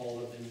wishes to call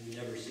them, and we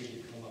never seem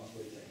to come up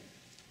with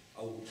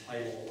a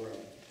title or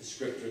a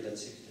descriptor that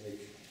seems to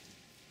make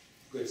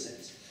good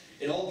sense.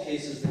 In all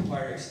cases, the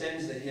choir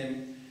extends the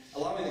hymn,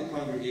 allowing the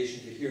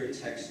congregation to hear a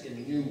text in a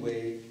new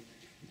way,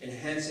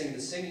 enhancing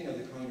the singing of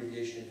the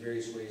congregation in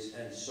various ways,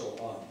 and so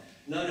on.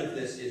 None of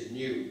this is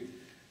new,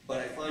 but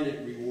I find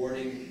it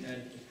rewarding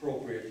and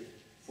appropriate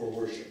for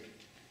worship.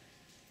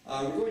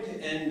 We're going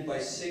to end by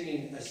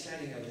singing a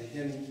setting of the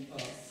hymn,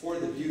 For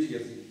the Beauty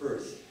of the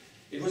Earth.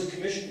 It was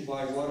commissioned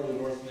by Waterloo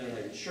North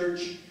Mennonite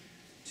Church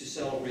to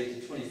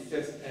celebrate the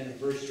 25th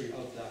anniversary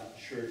of that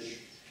church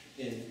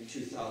in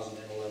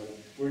 2011.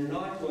 We're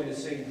not going to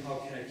sing How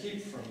Can I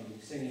Keep from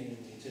Singing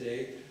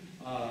today,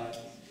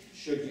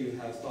 should you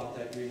have thought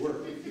that we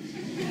were.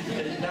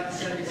 And that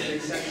sentence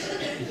makes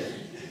sense.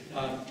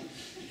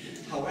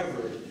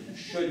 However,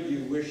 should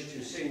you wish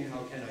to sing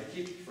How Can I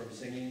Keep from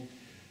Singing,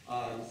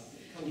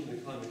 come to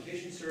the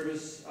convocation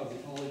service of the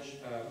college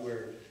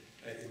where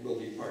it will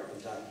be part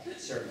of that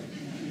ceremony.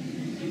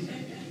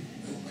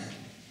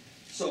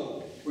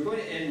 So, we're going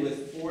to end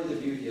with For the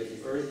Beauty of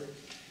the Earth.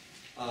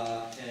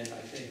 And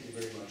I thank you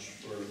very much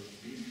for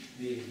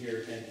being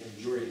here and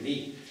enduring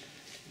me.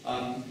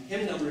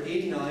 Hymn number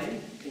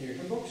 89 in your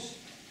hymn books.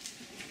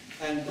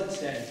 And let's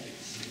stand,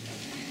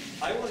 please.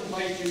 I will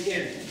invite you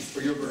in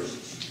for your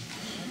verses.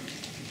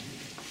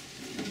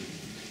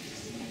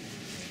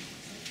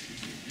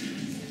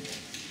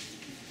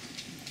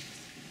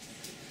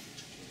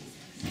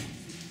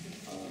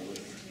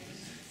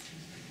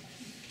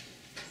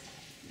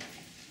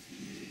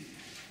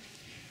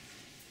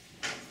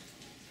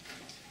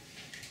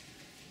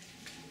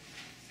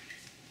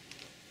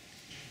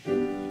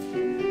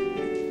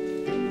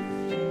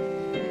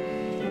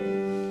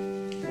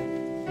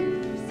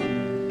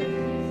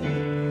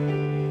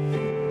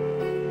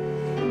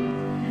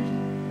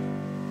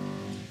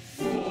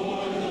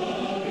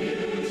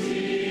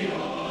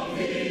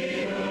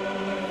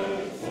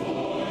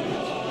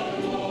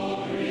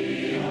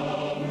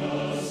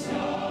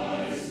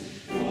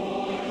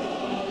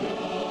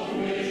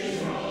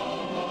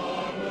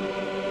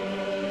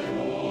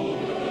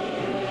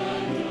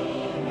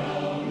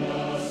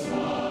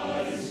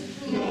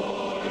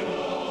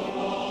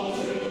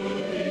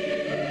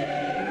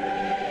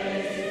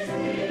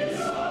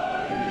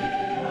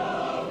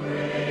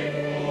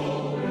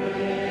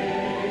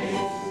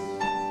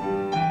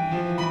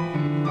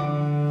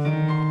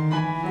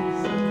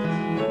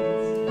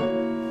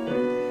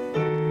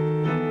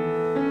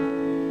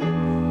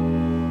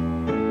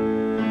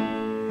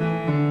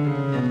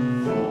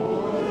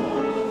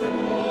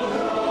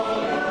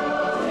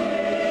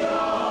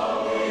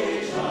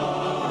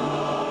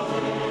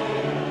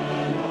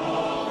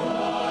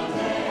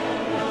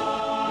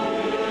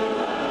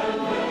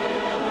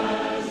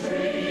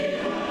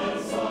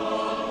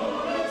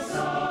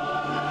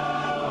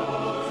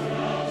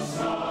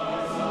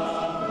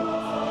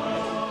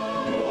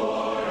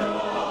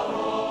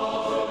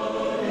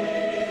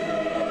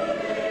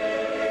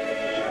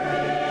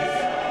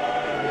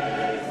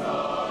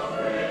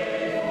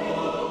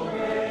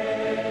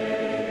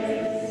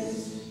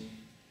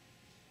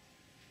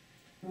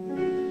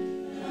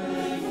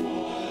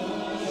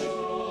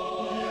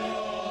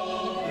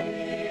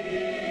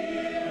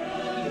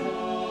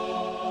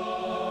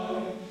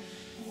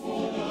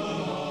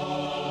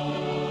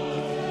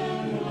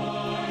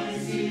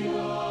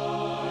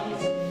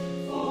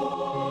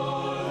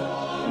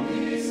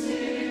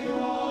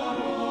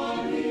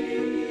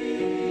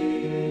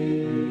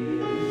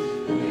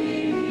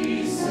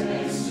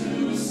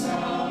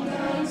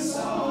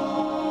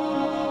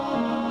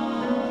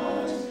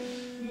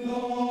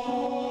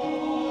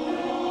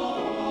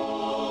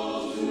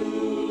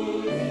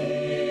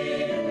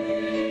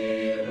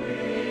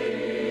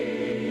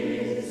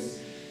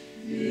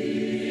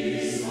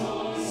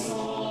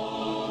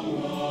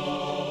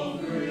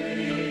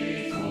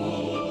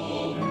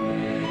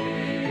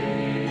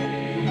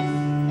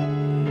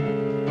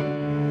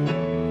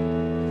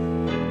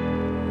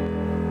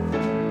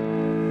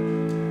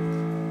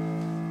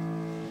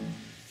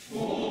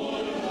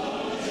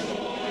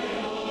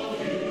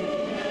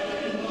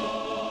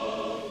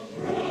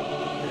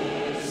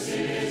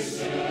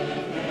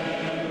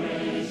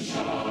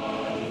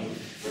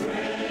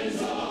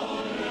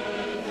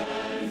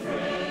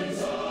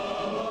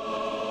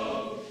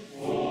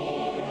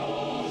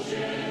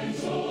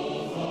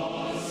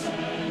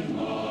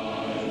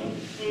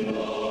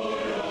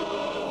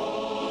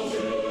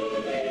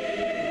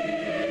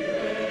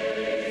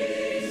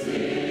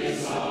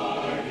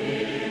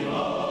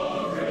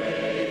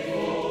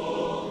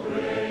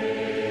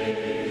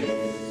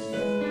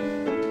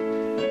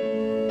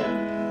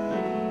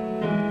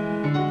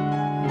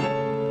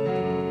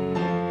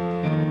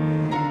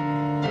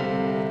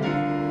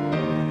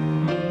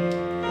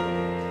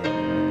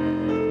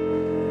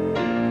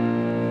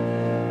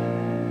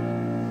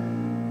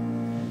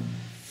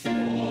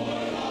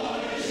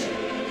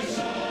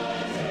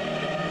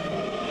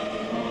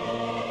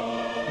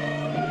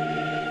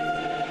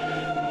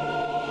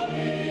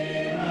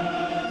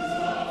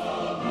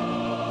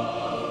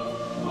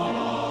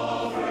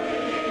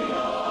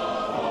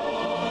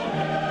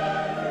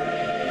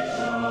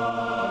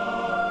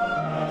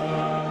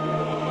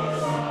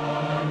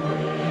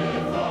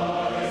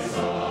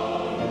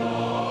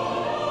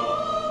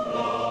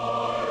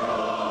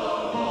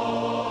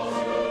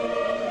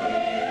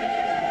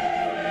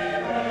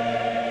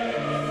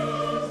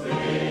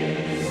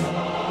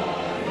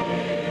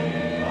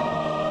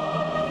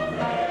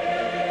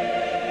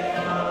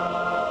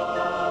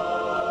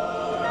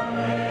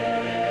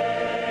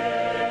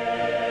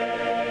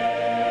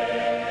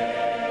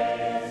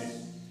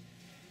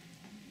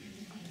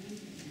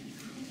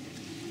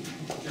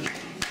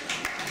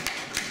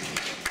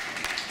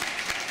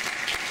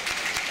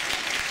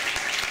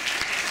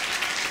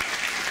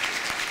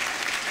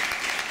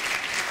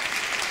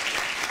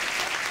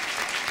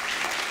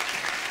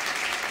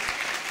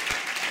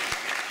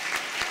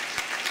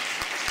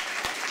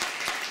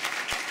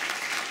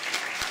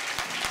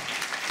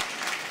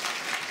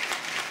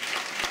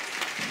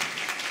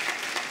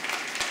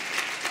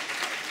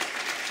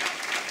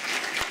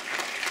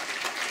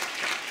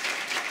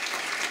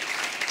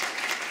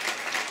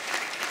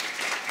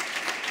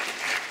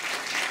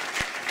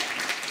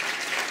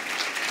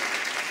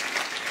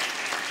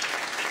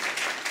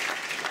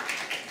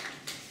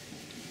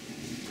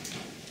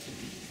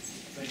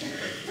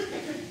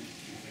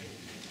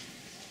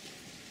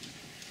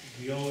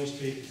 we always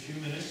take a few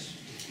minutes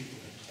if people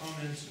have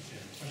comments, if they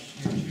have a question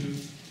or two.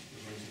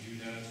 We're going to do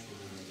that for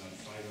about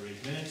 5 or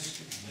 8 minutes,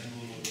 and then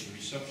we'll go to the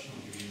reception.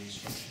 I'll give you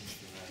instructions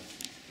for that.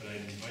 But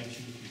I invite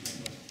you, if you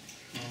have a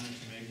comment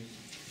to make.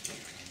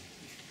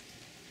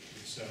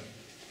 It's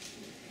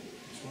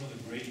one of the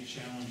great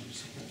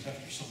challenges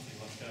after something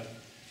like that,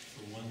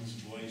 for one's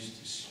voice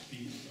to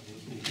speak a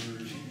little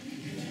word.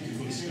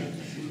 One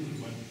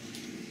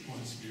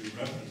wants to be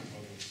irreverent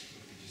about it, but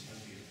we just have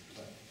to get it.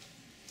 But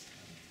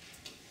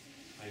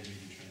I do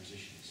the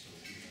transition, so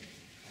if you have a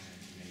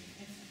comment to make,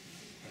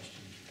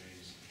 question to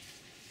raise.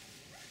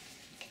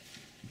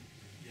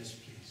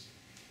 Yes, please.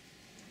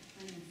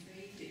 I'm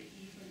afraid to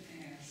even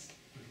ask,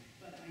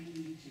 but I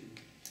need to.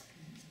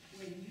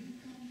 When you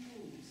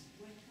compose,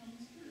 what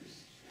comes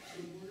first,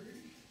 the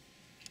word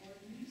or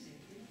the music?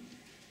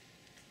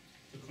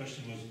 The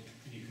question was,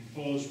 when you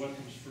compose, what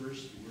comes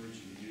first, the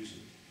words or the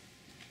music?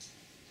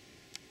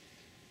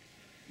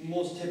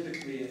 Most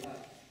typically,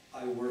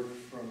 I work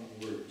from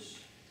words.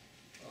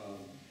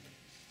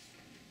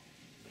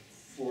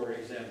 For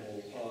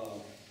example,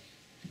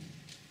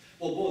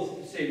 well,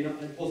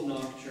 both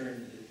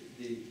Nocturne,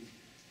 the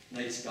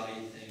night sky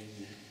thing,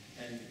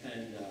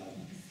 and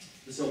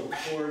the Silver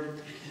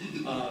Chord.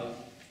 I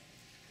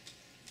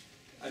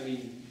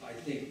mean, I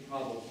think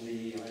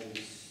probably I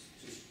was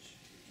just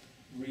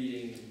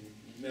reading,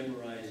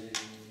 memorizing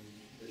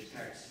the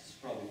texts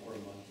probably for a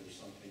month or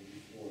something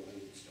before I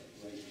would start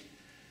writing.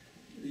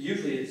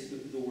 Usually it's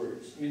the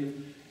words. I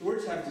mean, the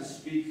words have to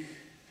speak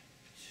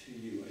to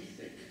you, I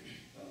think.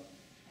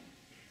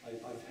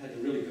 I've had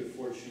the really good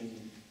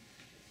fortune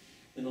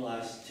in the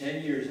last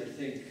 10 years, I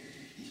think,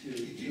 to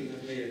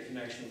have made a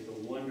connection with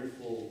a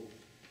wonderful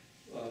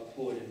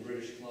poet in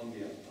British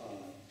Columbia,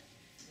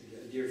 a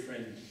dear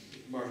friend,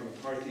 Martin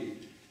McCarthy,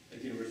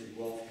 at the University of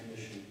Guelph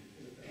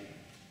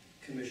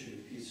commissioned a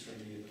piece from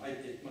me.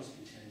 It must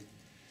be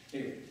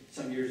 10, anyway,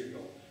 some years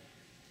ago,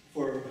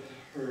 for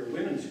her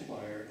women's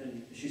choir,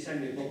 and she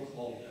sang me a book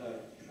called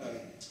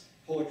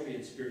Poetry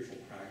and Spiritual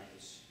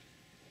Practice,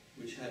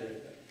 which had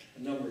a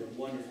number of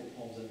wonderful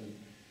poems in them.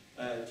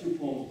 2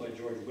 poems by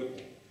George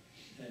Whipple,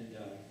 and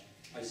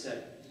I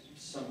said,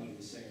 some of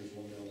the singers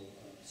will know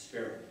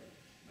Sparrow.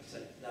 I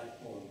said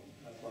that poem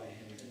by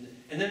him,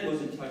 and then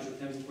was in touch with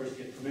him, of course, to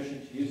get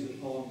permission to use the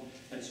poem,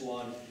 and so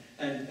on.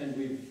 And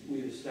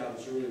we've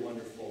established a really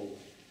wonderful,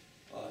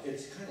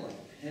 it's kind of like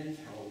a pen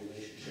pal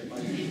relationship.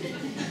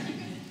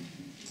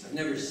 I've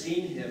never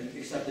seen him,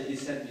 except that he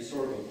sent me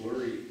sort of a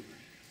blurry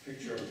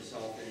picture of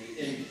himself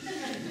in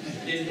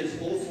his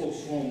old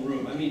folks' home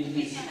room. I mean,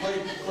 he's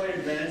quite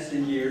advanced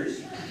in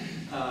years.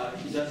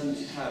 He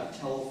doesn't have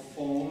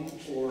telephone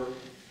or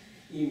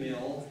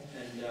email,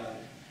 and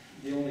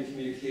the only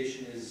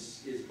communication is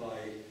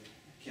by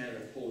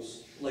Canada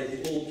Post, like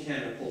the old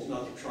Canada Post,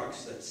 not the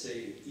trucks that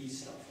say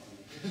e-stuff on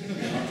it.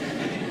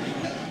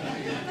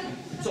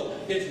 So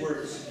it's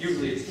words.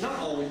 Usually it's not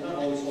always, but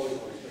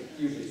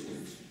usually it's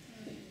words.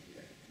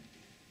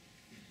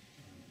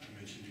 I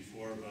mentioned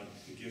before about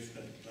the gift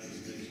that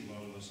gives a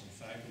lot of us on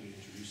faculty,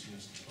 introducing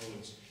us to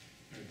poets.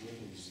 Eric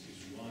Grebel is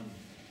one.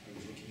 I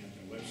was looking at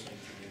their website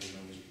today and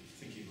I was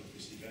thinking about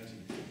this event.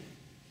 And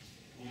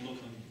look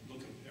up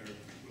Eric.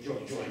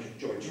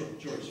 George,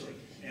 sorry.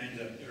 And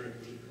Eric.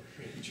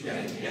 George.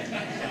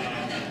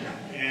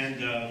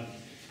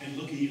 And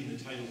look at even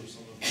the title of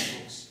some of the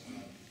books,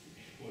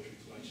 poetry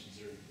collections.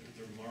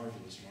 They're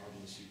marvelous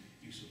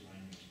use of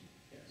language.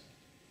 Yes.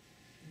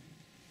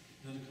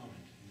 Another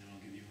comment, and then I'll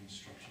give you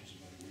instructions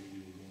about where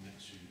we will go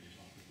next so you can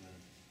talk with Len.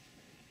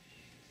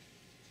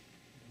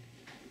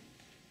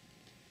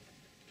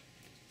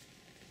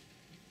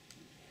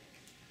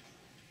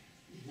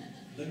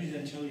 Let me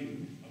then tell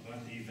you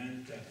about the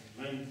event that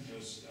Len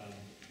was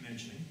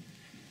mentioning.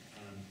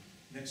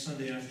 Next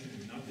Sunday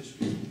afternoon, not this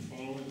week, but the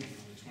following week,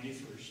 on the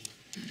 21st,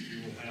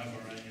 we will have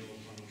our annual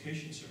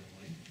convocation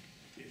ceremony.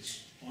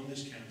 It's on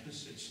this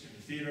campus. It's in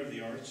the Theater of the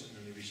Arts, and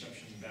then the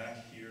reception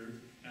back here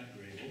at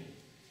Grebel.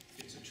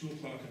 It's at 2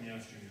 o'clock in the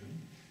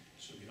afternoon.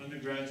 So the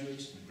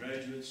undergraduates and the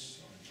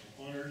graduates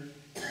are honored,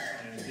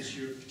 and this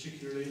year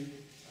particularly,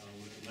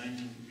 with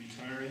Len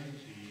retiring,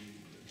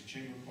 the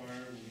chamber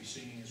choir will be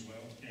singing as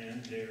well,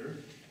 and there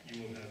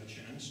you will have a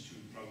chance to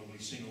probably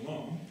sing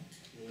along.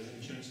 You'll have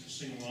a chance to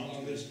sing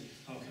along to this.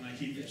 How can I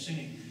keep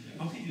singing?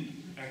 How can you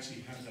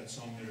actually have that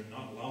song there and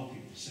not allow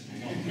people to sing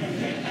along?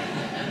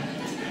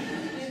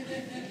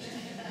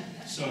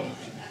 So,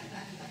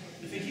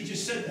 I think he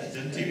just said that,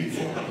 didn't he,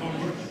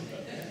 before?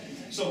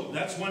 So,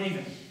 that's one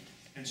event.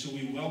 And so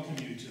we welcome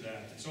you to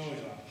that. It's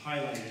always a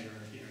highlight in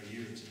our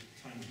year. It's a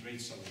time of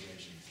great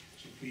celebration.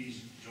 So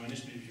please join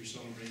us. Maybe if you're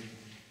celebrating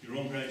your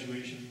own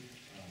graduation,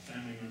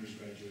 family members'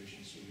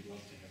 graduation, so we'd love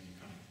to have you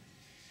come.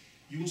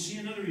 You will see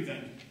another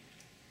event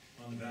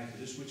on the back of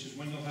this, which is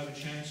when you'll have a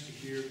chance to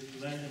hear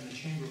Len and the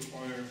chamber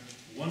choir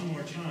one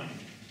more time.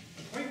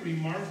 A quite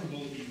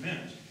remarkable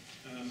event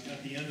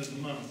at the end of the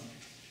month.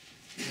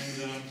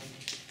 And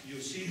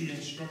you'll see the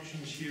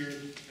instructions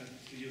here,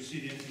 you'll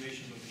see the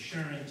information about the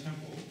Sharon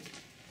Temple.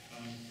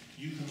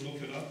 You can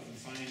look it up and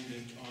find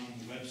it on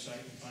the website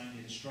and find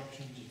the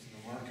instructions. It's in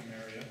the Markham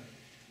area.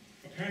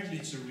 Apparently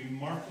it's a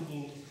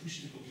remarkable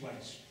acoustical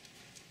place.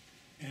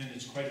 And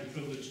it's quite a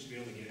privilege to be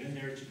able to get in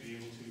there, to be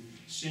able to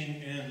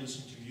sing and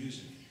listen to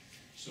music.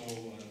 So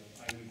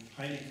I would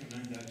highly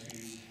commend that to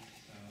you.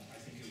 I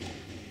think it would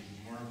be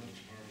a marvelous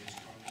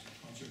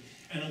concert.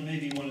 And it may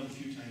be one of the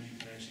few times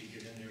you can actually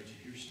get in there to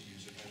hear some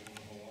music. I don't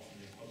know how often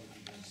they have public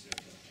events there,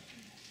 but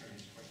apparently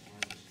it's quite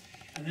marvelous.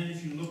 And then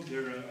if you look,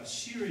 there are a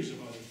series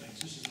of other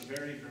things. This is a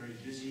very, very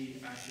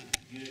busy, active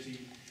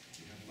community.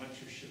 We have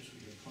lectureships,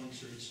 we have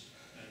concerts,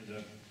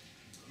 and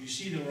you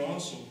see there are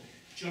also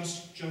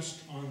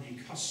just on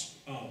the cusp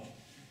of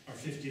our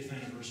 50th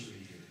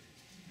anniversary here.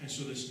 And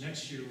so this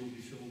next year will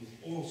be filled with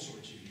all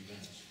sorts of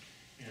events.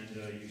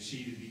 And you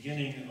see the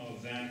beginning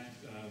of that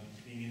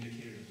being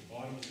indicated at the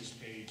bottom of this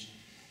page.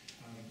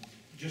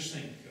 Just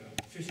think,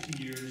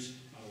 50 years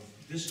of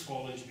this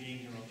college being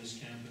here on this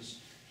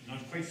campus, not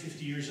quite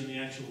 50 years in the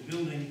actual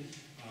building,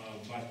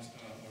 but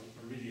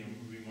a really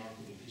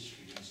remarkable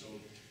history. And so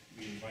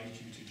we invite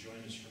you to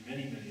join us for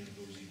many, many of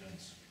those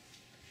events.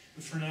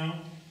 But for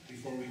now,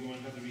 before we go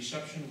and have the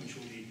reception, which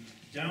will be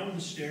down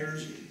the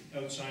stairs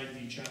outside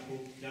the chapel,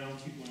 down,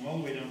 keep going all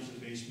the way down to the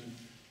basement,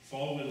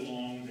 follow it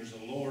along. There's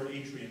a lower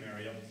atrium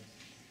area.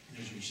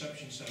 There's a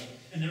reception set up.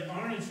 And there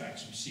are, in fact,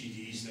 some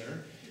CDs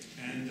there.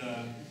 And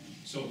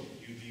so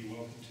you'd be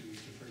welcome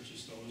to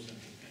purchase those and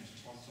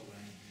to talk to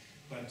Len.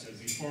 But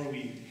before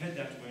we head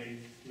that way,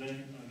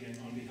 Len, again,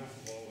 on behalf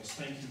of all of us,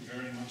 thank you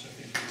very much. I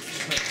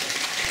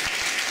think